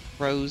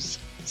rose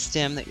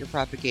stem that you're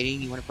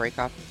propagating, you want to break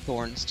off the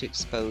thorns to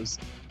expose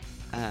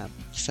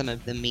some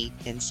of the meat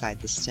inside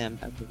the stem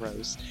of the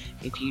rose.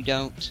 If you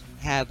don't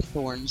have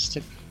thorns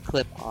to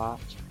clip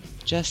off,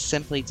 just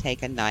simply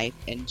take a knife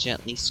and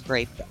gently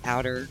scrape the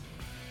outer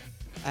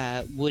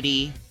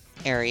woody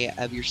area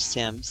of your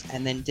stems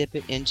and then dip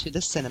it into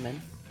the cinnamon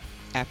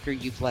after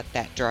you've let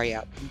that dry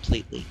out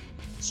completely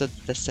so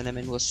that the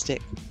cinnamon will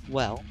stick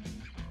well.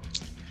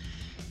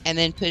 And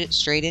then put it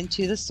straight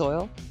into the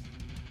soil.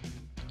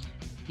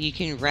 You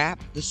can wrap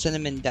the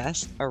cinnamon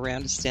dust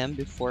around a stem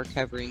before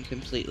covering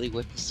completely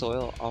with the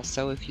soil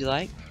also if you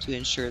like, to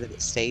ensure that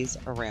it stays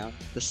around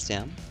the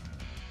stem.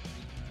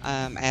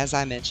 As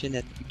I mentioned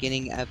at the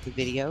beginning of the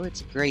video,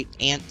 it's a great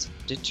ant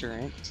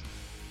deterrent.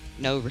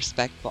 No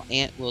respectful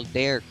ant will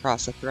dare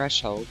cross a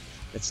threshold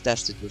that's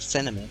dusted with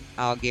cinnamon,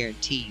 I'll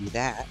guarantee you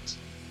that.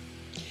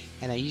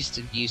 And I used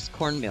to use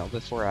cornmeal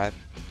before I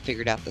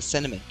figured out the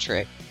cinnamon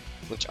trick,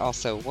 which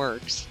also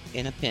works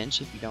in a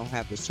pinch if you don't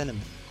have the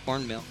cinnamon.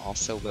 Cornmeal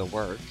also will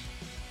work.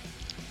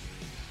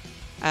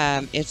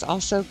 It's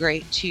also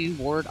great to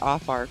ward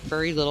off our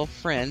furry little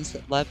friends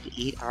that love to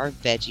eat our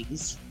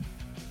veggies.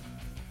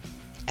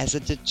 as a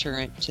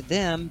deterrent to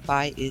them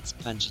by its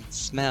pungent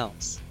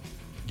smells.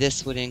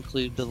 This would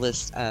include the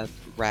list of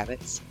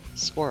rabbits,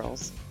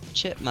 squirrels,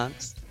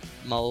 chipmunks,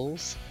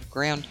 moles,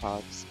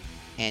 groundhogs,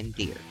 and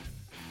deer.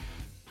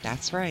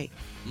 That's right,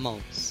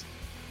 moles.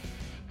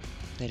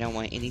 They don't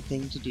want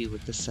anything to do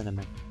with the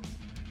cinnamon.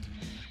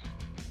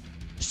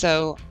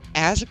 So,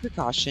 as a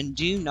precaution,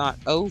 do not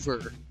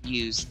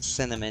overuse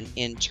cinnamon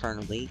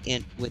internally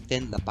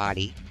within the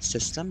body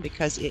system,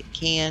 because it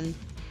can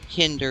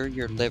hinder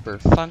your liver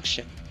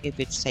function if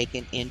it's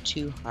taken in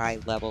too high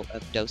level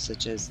of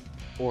dosages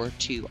or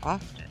too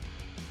often.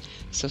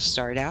 So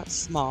start out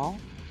small,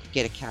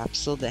 get a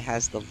capsule that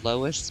has the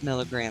lowest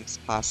milligrams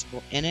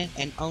possible in it,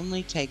 and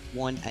only take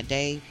one a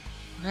day,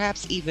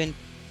 perhaps even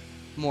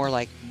more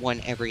like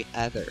one every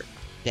other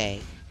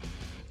day,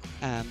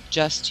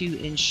 just to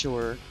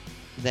ensure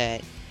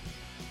that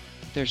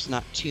there's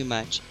not too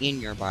much in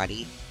your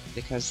body,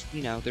 because,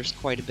 there's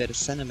quite a bit of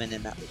cinnamon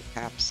in that little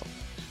capsule.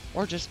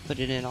 Or just put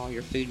it in all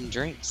your food and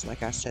drinks,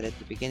 like I said at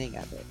the beginning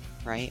of it,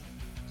 right?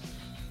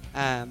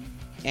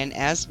 And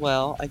as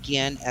well,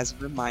 again, as a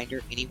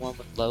reminder, anyone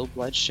with low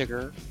blood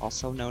sugar,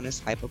 also known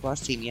as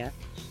hypoglycemia,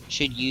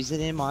 should use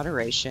it in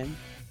moderation,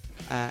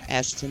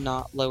 as to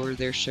not lower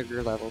their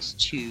sugar levels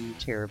too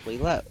terribly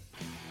low.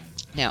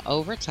 Now,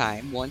 over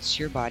time, once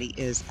your body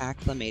is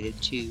acclimated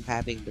to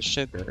having the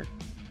sugar,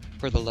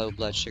 for the low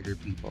blood sugar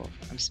people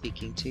I'm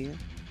speaking to,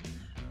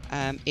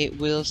 it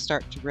will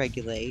start to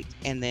regulate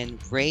and then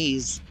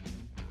raise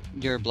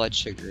your blood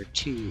sugar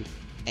to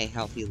a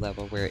healthy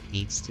level where it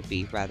needs to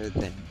be, rather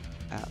than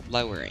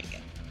lowering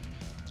it.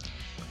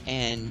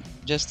 And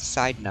just a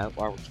side note,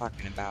 while we're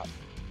talking about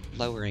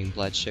lowering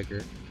blood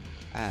sugar,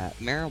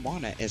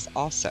 marijuana is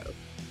also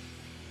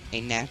a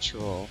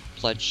natural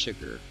blood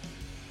sugar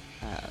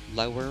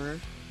lowerer.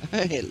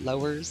 It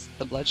lowers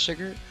the blood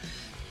sugar.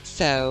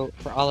 So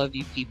for all of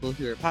you people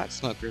who are pot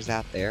smokers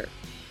out there,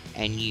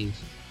 and you've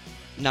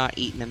not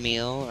eaten a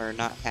meal or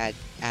not had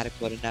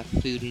adequate enough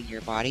food in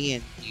your body,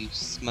 and you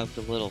smoked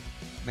a little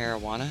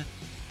marijuana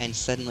and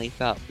suddenly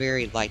felt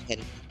very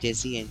lightheaded,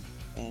 dizzy,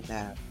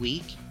 and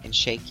weak and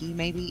shaky,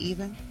 maybe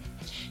even,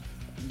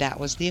 that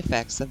was the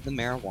effects of the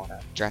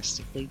marijuana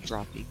drastically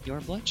dropping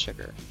your blood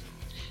sugar.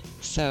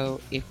 So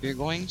if you're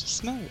going to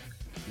smoke,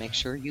 make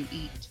sure you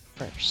eat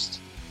first.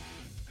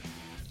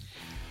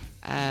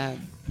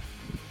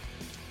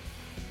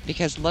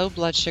 Because low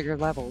blood sugar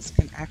levels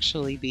can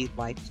actually be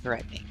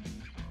life-threatening.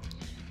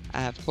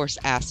 Of course,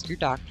 ask your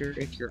doctor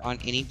if you're on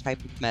any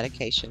type of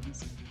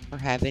medications or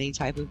have any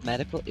type of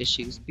medical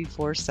issues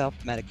before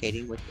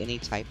self-medicating with any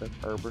type of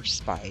herb or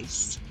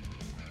spice.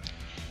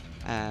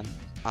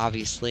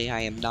 Obviously,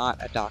 I am not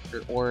a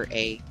doctor or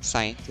a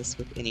scientist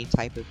with any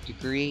type of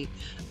degree.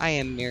 I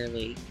am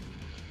merely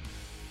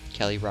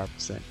Kelly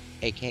Robertson,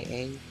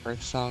 aka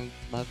Earthsong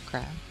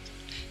Lovecraft,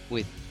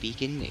 with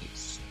Beacon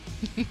News,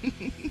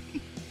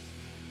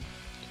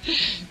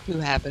 who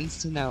happens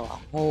to know a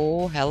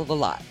whole hell of a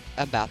lot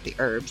about the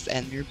herbs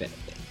and their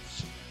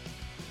benefits.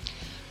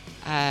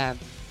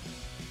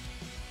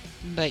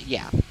 But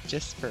yeah,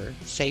 just for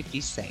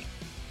safety's sake,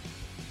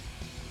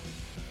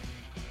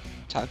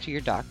 talk to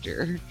your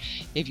doctor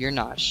if you're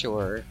not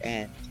sure,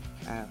 and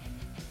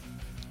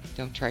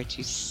don't try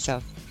to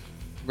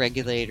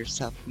self-regulate or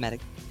self-medicate.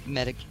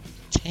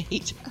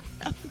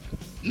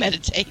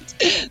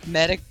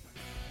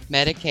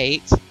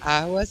 Medicate.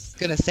 I was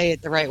gonna say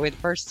it the right way the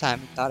first time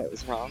and thought it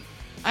was wrong.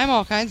 I'm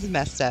all kinds of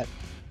messed up.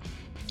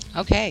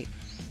 Okay,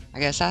 I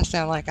guess I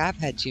sound like I've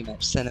had too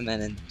much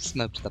cinnamon and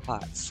smoked the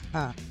pots,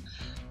 huh?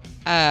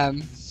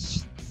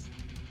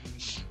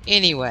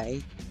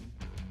 Anyway,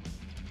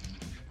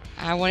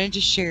 I wanted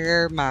to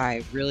share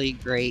my really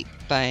great,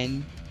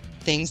 fun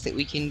things that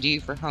we can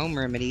do for home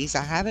remedies.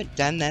 I haven't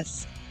done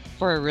this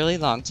for a really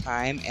long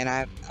time, and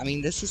I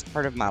mean, this is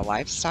part of my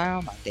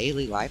lifestyle, my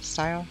daily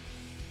lifestyle.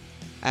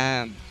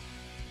 I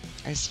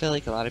just feel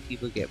like a lot of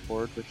people get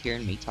bored with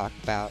hearing me talk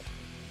about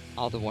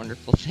all the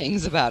wonderful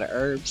things about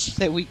herbs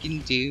that we can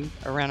do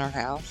around our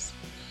house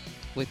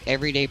with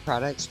everyday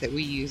products that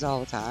we use all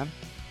the time.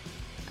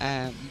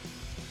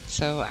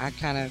 So I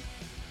kind of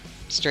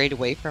strayed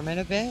away from it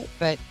a bit,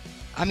 but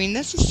I mean,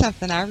 this is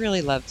something I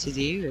really love to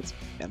do. It's,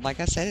 like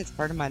I said, it's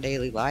part of my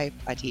daily life.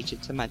 I teach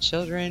it to my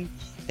children.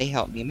 They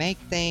help me make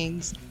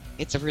things.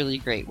 It's a really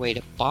great way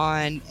to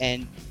bond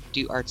and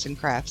do arts and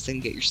crafts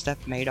and get your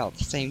stuff made all at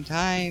the same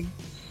time.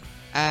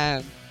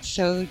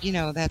 So,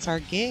 that's our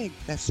gig.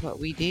 That's what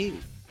we do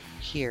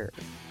here,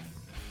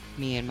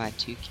 me and my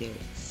 2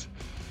 kids.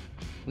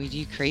 We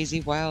do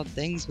crazy, wild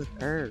things with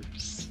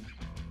herbs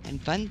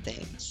and fun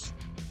things.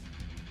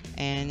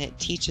 And it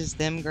teaches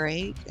them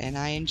great, and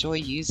I enjoy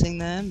using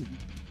them.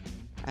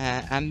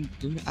 I'm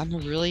a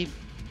really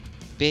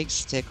big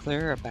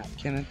stickler about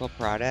chemical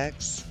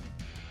products.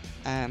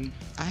 I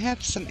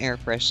have some air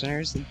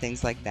fresheners and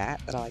things like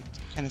that I like to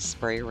kind of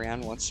spray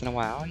around once in a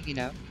while,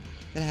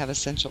 that have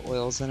essential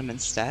oils in them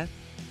and stuff.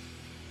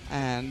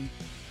 And,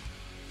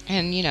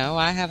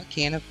 I have a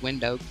can of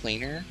window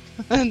cleaner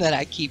that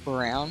I keep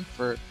around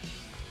for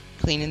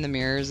cleaning the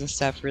mirrors and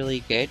stuff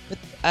really good.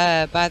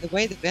 But by the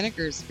way, the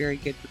vinegar is very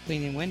good for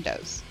cleaning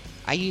windows.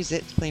 I use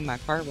it to clean my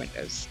car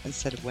windows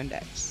instead of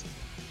windows.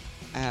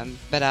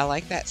 But I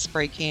like that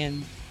spray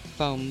can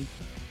foam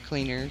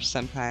cleaner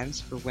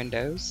sometimes for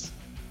windows,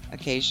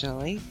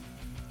 occasionally.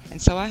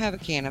 And so I have a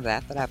can of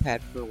that I've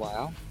had for a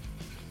while.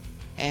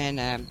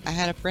 And I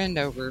had a friend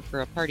over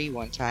for a party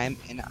one time,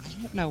 and I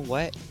don't know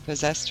what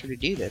possessed her to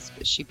do this,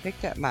 but she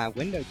picked up my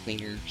window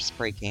cleaner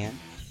spray can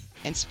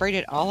and sprayed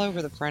it all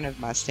over the front of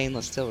my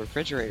stainless steel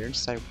refrigerator and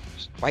started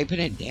wiping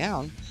it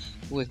down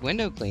with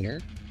window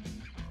cleaner.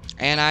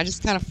 And I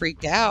just kind of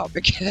freaked out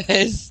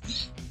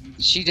because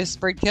she just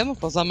sprayed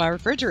chemicals on my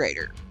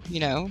refrigerator. You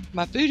know,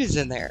 my food is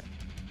in there.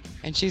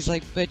 And she's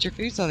like, but your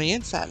food's on the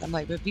inside. And I'm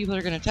like, but people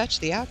are going to touch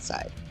the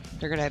outside.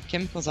 They're going to have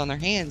chemicals on their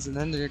hands, and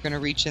then they're going to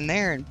reach in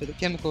there and put the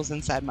chemicals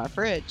inside my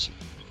fridge.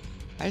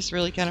 I just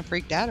really kind of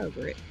freaked out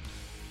over it.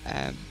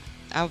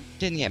 I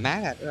didn't get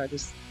mad at her. I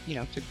just, you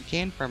know, took the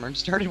can from her and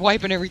started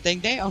wiping everything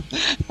down.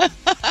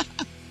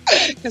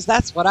 Because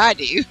that's what I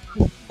do.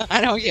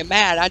 I don't get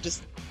mad. I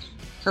just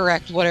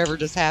correct whatever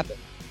just happened.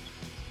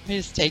 I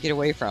just take it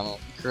away from them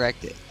and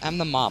correct it. I'm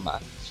the mama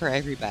for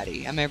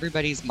everybody. I'm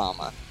everybody's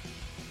mama.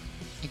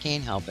 I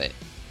can't help it.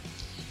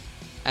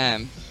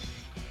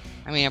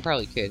 I mean, I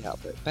probably could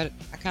help it, but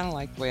I kind of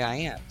like the way I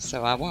am,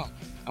 so I won't.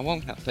 I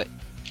won't help it.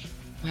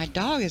 My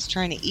dog is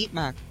trying to eat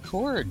my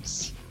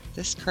cords.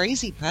 This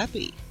crazy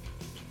puppy.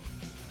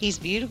 He's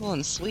beautiful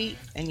and sweet,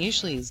 and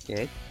usually he's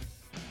good.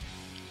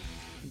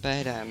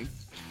 But,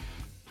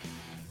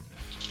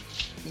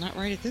 not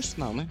right at this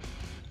moment.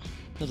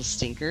 Little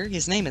stinker.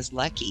 His name is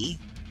Lucky.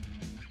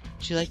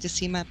 Would you like to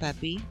see my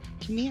puppy?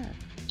 Come here.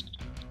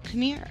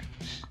 Come here.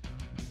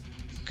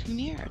 Come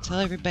here. Tell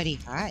everybody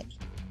hi.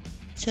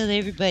 Tell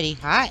everybody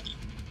hi.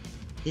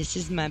 This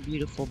is my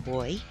beautiful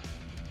boy.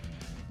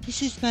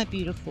 This is my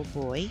beautiful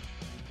boy.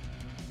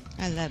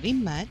 I love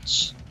him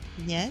much.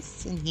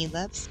 Yes, and he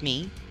loves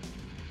me.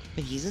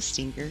 But he's a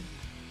stinker.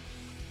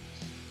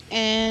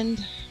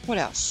 And what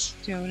else?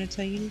 Do I want to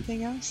tell you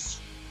anything else?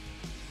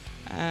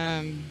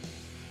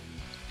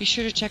 Be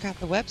sure to check out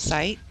the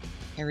website,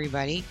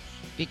 everybody,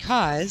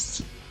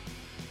 because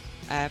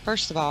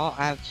first of all,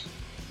 I've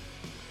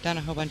done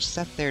a whole bunch of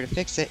stuff there to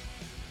fix it,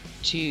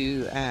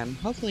 to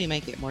hopefully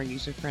make it more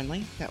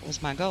user-friendly. That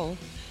was my goal.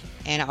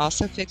 And I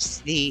also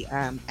fixed the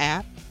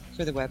app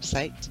for the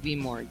website to be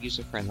more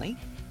user-friendly.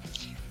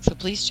 So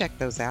please check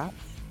those out.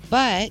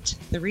 But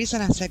the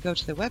reason I said go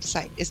to the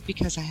website is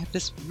because I have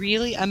this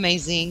really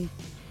amazing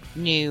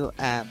new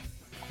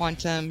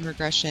quantum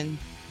regression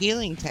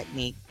healing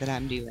technique that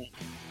I'm doing.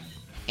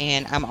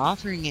 And I'm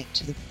offering it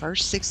to the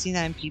first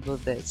 69 people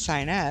that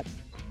sign up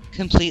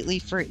completely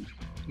free.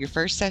 Your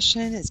first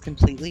session is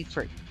completely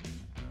free.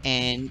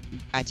 And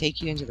I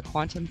take you into the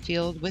quantum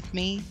field with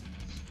me.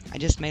 I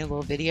just made a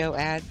little video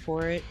ad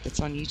for it that's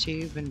on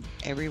YouTube and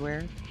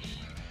everywhere.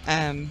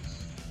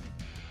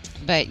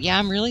 But yeah,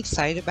 I'm really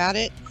excited about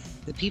it.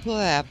 The people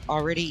that I've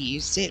already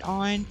used it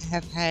on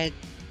have had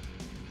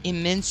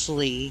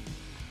immensely,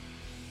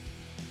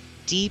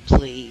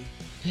 deeply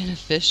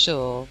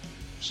beneficial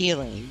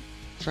healing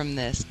from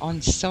this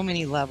on so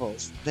many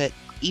levels that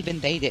even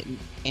they didn't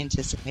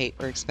anticipate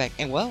or expect.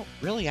 And well,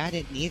 really, I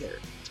didn't either,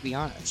 to be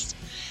honest.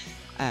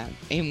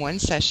 In one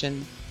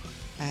session,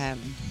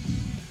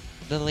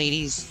 the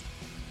lady's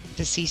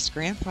deceased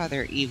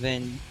grandfather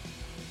even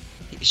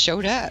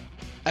showed up.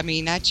 I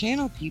mean, I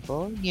channel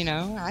people, you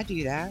know, I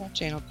do that. I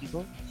channel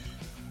people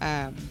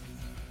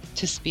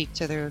to speak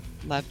to their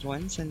loved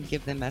ones and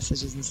give them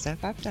messages and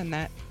stuff. I've done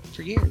that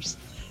for years.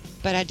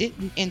 But I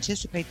didn't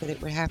anticipate that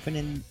it would happen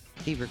in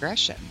the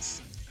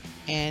regressions.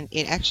 And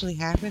it actually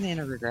happened in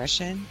a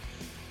regression.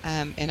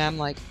 And I'm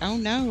like, oh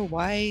no,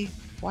 why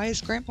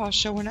is Grandpa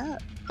showing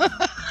up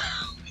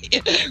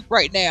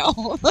right now?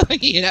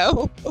 You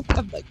know,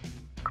 I'm like,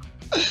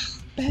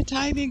 bad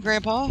timing,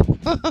 Grandpa.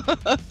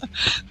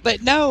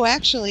 But no,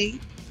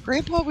 actually,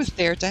 Grandpa was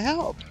there to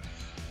help.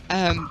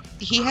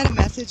 He had a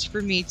message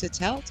for me to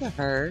tell to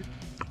her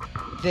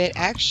that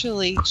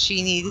actually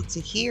she needed to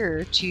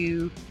hear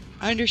to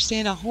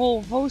understand a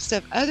whole host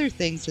of other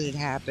things that had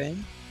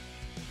happened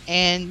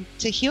and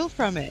to heal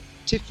from it,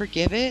 to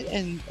forgive it,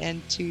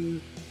 and to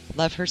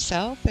love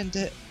herself and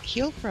to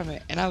heal from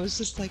it. And I was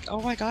just like,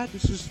 oh my God,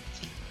 this is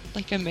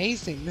like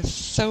amazing. This is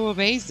so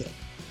amazing.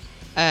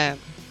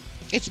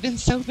 It's been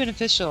so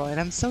beneficial, and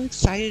I'm so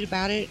excited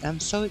about it. I'm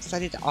so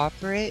excited to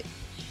offer it.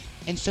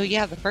 And so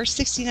yeah, the first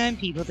 69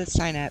 people that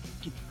sign up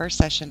get the first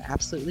session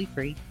absolutely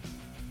free.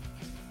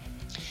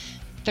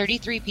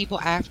 33 people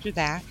after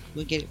that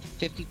will get it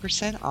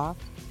 50% off.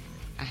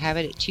 I have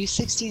it at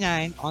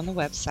 $269 on the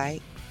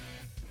website.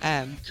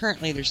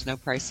 Currently there's no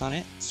price on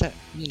it, so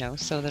you know,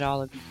 so that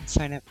all of you can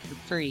sign up for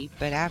free.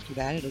 But after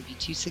that, it'll be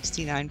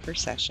 $269 per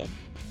session.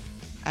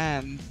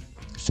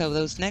 So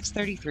those next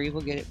 33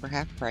 will get it for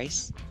half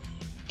price.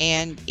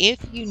 And if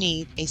you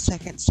need a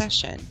second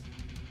session,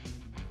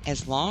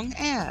 as long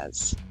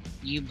as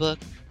you book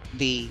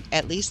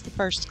at least the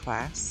first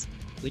class,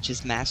 which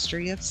is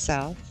Mastery of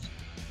Self,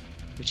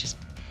 which is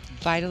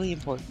vitally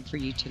important for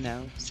you to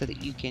know so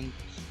that you can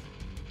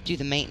do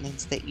the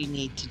maintenance that you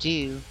need to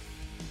do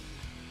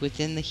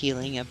within the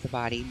healing of the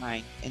body,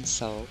 mind, and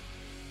soul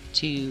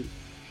to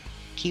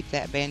keep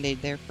that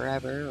Band-Aid there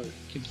forever or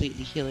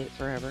completely heal it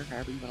forever,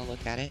 however you want to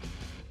look at it.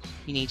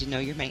 You need to know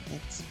your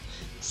maintenance.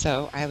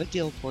 So I have a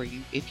deal for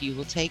you. If you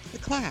will take the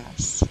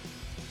class,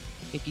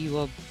 if you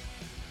will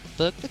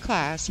book the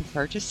class and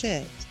purchase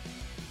it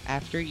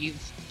after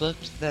you've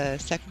booked the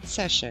second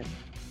session,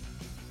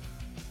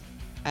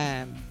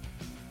 well,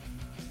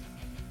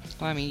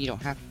 I mean, you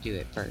don't have to do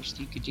it first.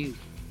 You could do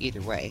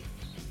either way.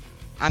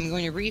 I'm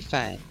going to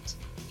refund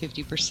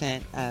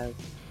 50% of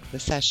the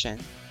session,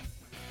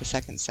 the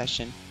second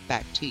session,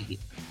 back to you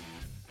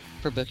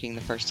for booking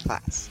the first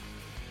class.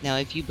 Now,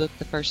 if you book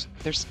the first,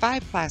 there's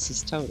 5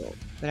 classes total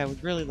that I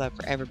would really love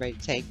for everybody to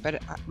take,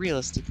 but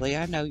realistically,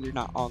 I know you're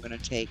not all going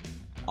to take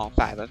all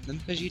 5 of them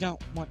because you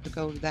don't want to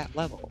go to that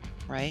level,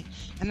 right?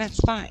 And that's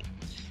fine.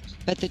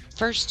 But the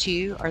first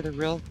 2 are the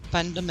real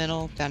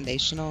fundamental,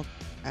 foundational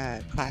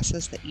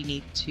classes that you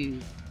need to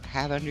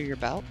have under your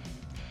belt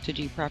to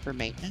do proper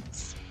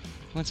maintenance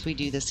once we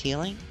do this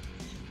healing.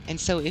 And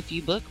so if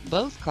you book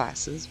both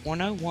classes,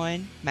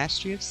 101,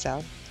 Mastery of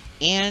Self,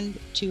 and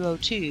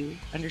 202,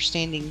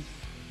 Understanding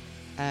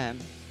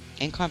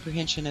and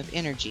Comprehension of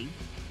Energy,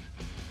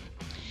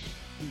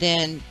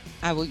 then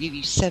I will give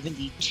you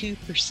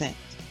 72%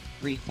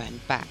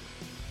 refund back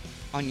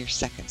on your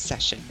second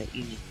session that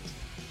you need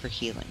for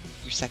healing,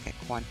 your second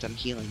quantum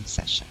healing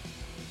session.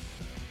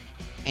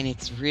 And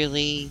it's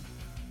really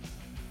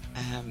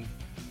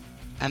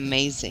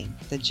amazing,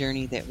 the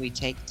journey that we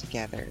take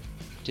together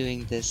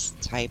doing this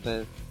type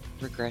of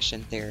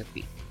regression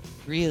therapy.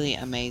 Really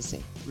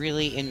amazing,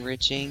 really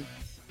enriching.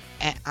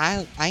 And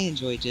I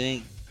enjoy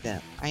doing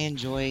them. I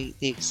enjoy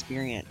the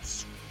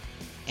experience.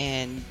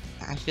 And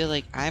I feel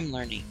like I'm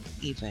learning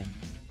even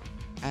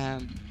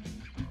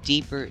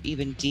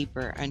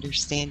deeper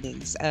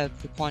understandings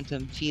of the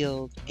quantum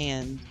field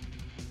and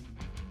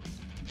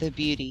the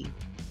beauty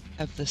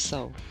of the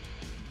soul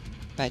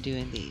by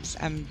doing these.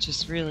 I'm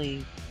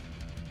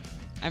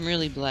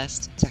really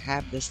blessed to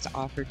have this to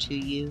offer to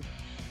you,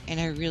 and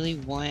I really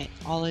want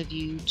all of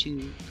you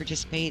to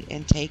participate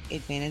and take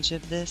advantage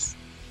of this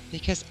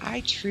because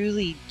I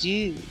truly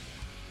do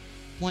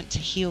want to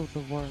heal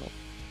the world.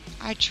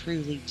 I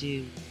truly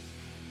do.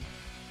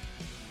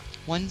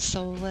 One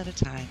soul at a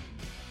time.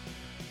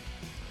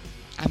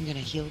 I'm going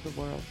to heal the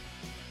world.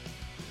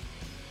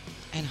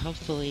 And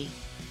hopefully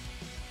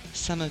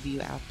some of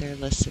you out there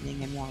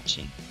listening and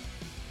watching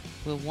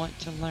will want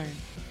to learn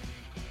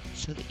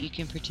so that you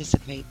can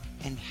participate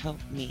and help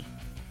me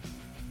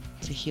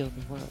to heal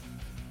the world.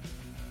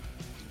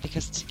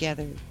 Because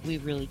together we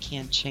really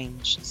can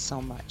change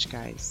so much,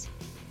 guys.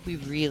 We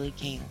really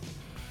can.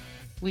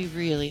 We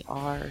really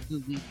are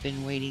who we've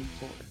been waiting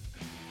for.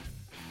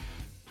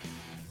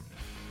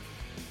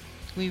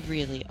 We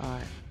really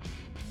are.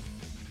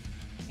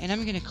 And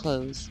I'm going to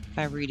close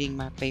by reading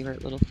my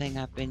favorite little thing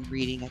I've been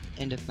reading at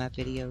the end of my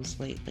videos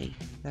lately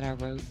that I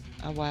wrote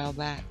a while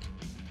back.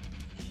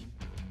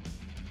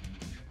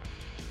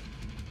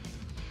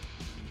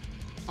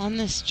 On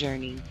this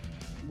journey,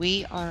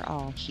 we are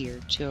all here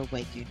to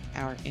awaken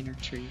our inner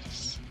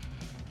truths.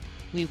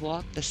 We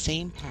walk the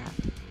same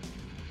path,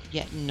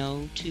 yet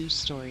no 2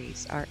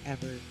 stories are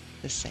ever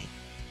the same.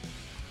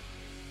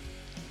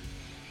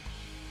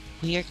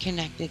 We are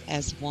connected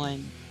as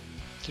one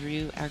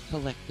through our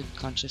collective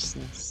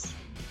consciousness,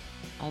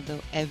 although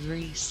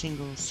every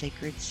single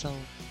sacred soul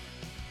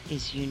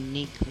is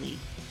uniquely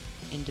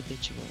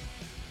individual.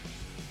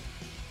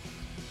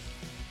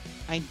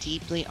 I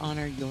deeply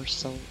honor your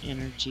soul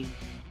energy.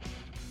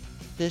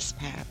 This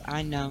path,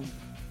 I know,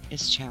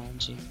 is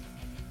challenging.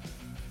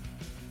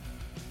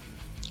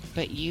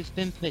 But you've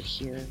been put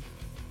here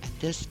at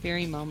this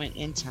very moment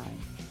in time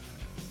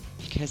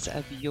because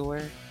of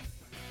your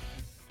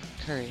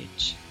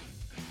courage,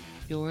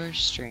 your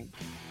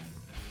strength,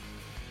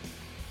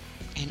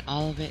 and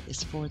all of it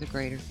is for the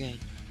greater good.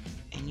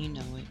 And you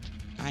know it.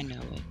 I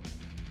know it.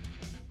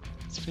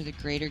 It's for the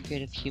greater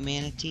good of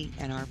humanity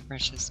and our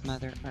precious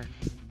Mother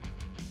Earth.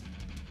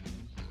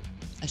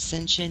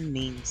 Ascension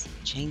means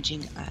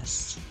changing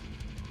us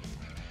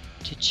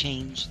to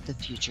change the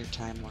future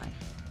timeline,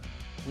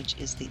 which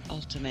is the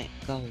ultimate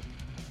goal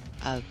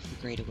of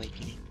the Great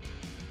Awakening.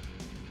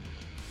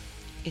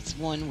 It's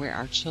one where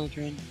our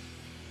children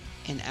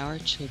and our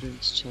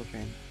children's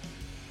children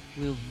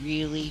will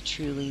really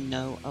truly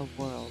know a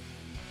world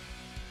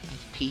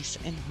of peace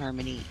and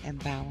harmony and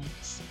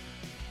balance,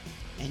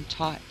 and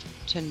taught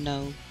to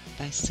know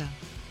thyself.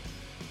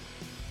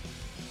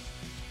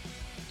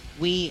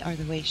 We are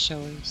the way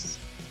showers.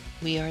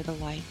 We are the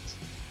light.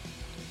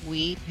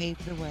 We pave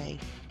the way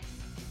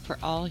for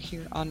all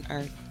here on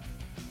earth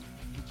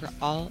and for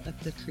all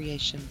of the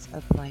creations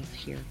of life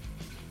here.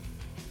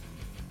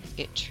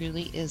 It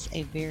truly is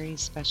a very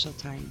special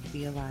time to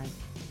be alive.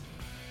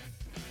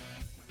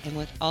 And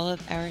with all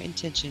of our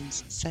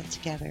intentions set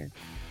together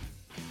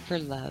for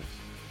love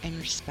and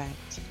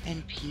respect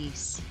and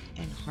peace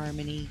and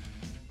harmony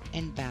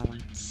and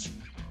balance,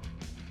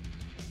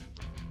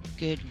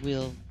 good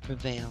will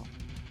prevail.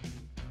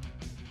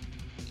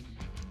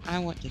 I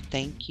want to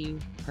thank you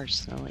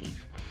personally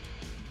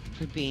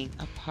for being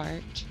a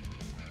part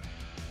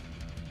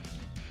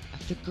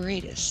of the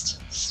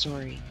greatest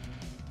story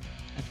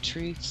of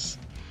truths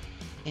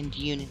and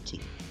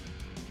unity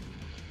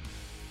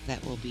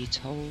that will be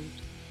told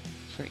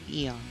for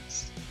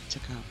eons to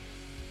come.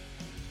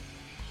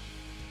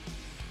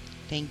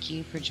 Thank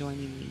you for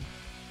joining me.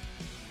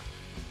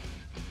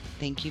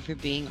 Thank you for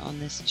being on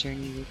this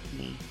journey with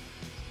me.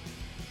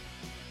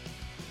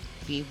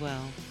 Be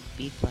well,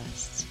 be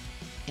blessed,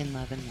 in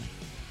love and light.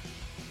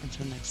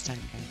 Until next time,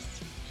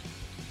 guys.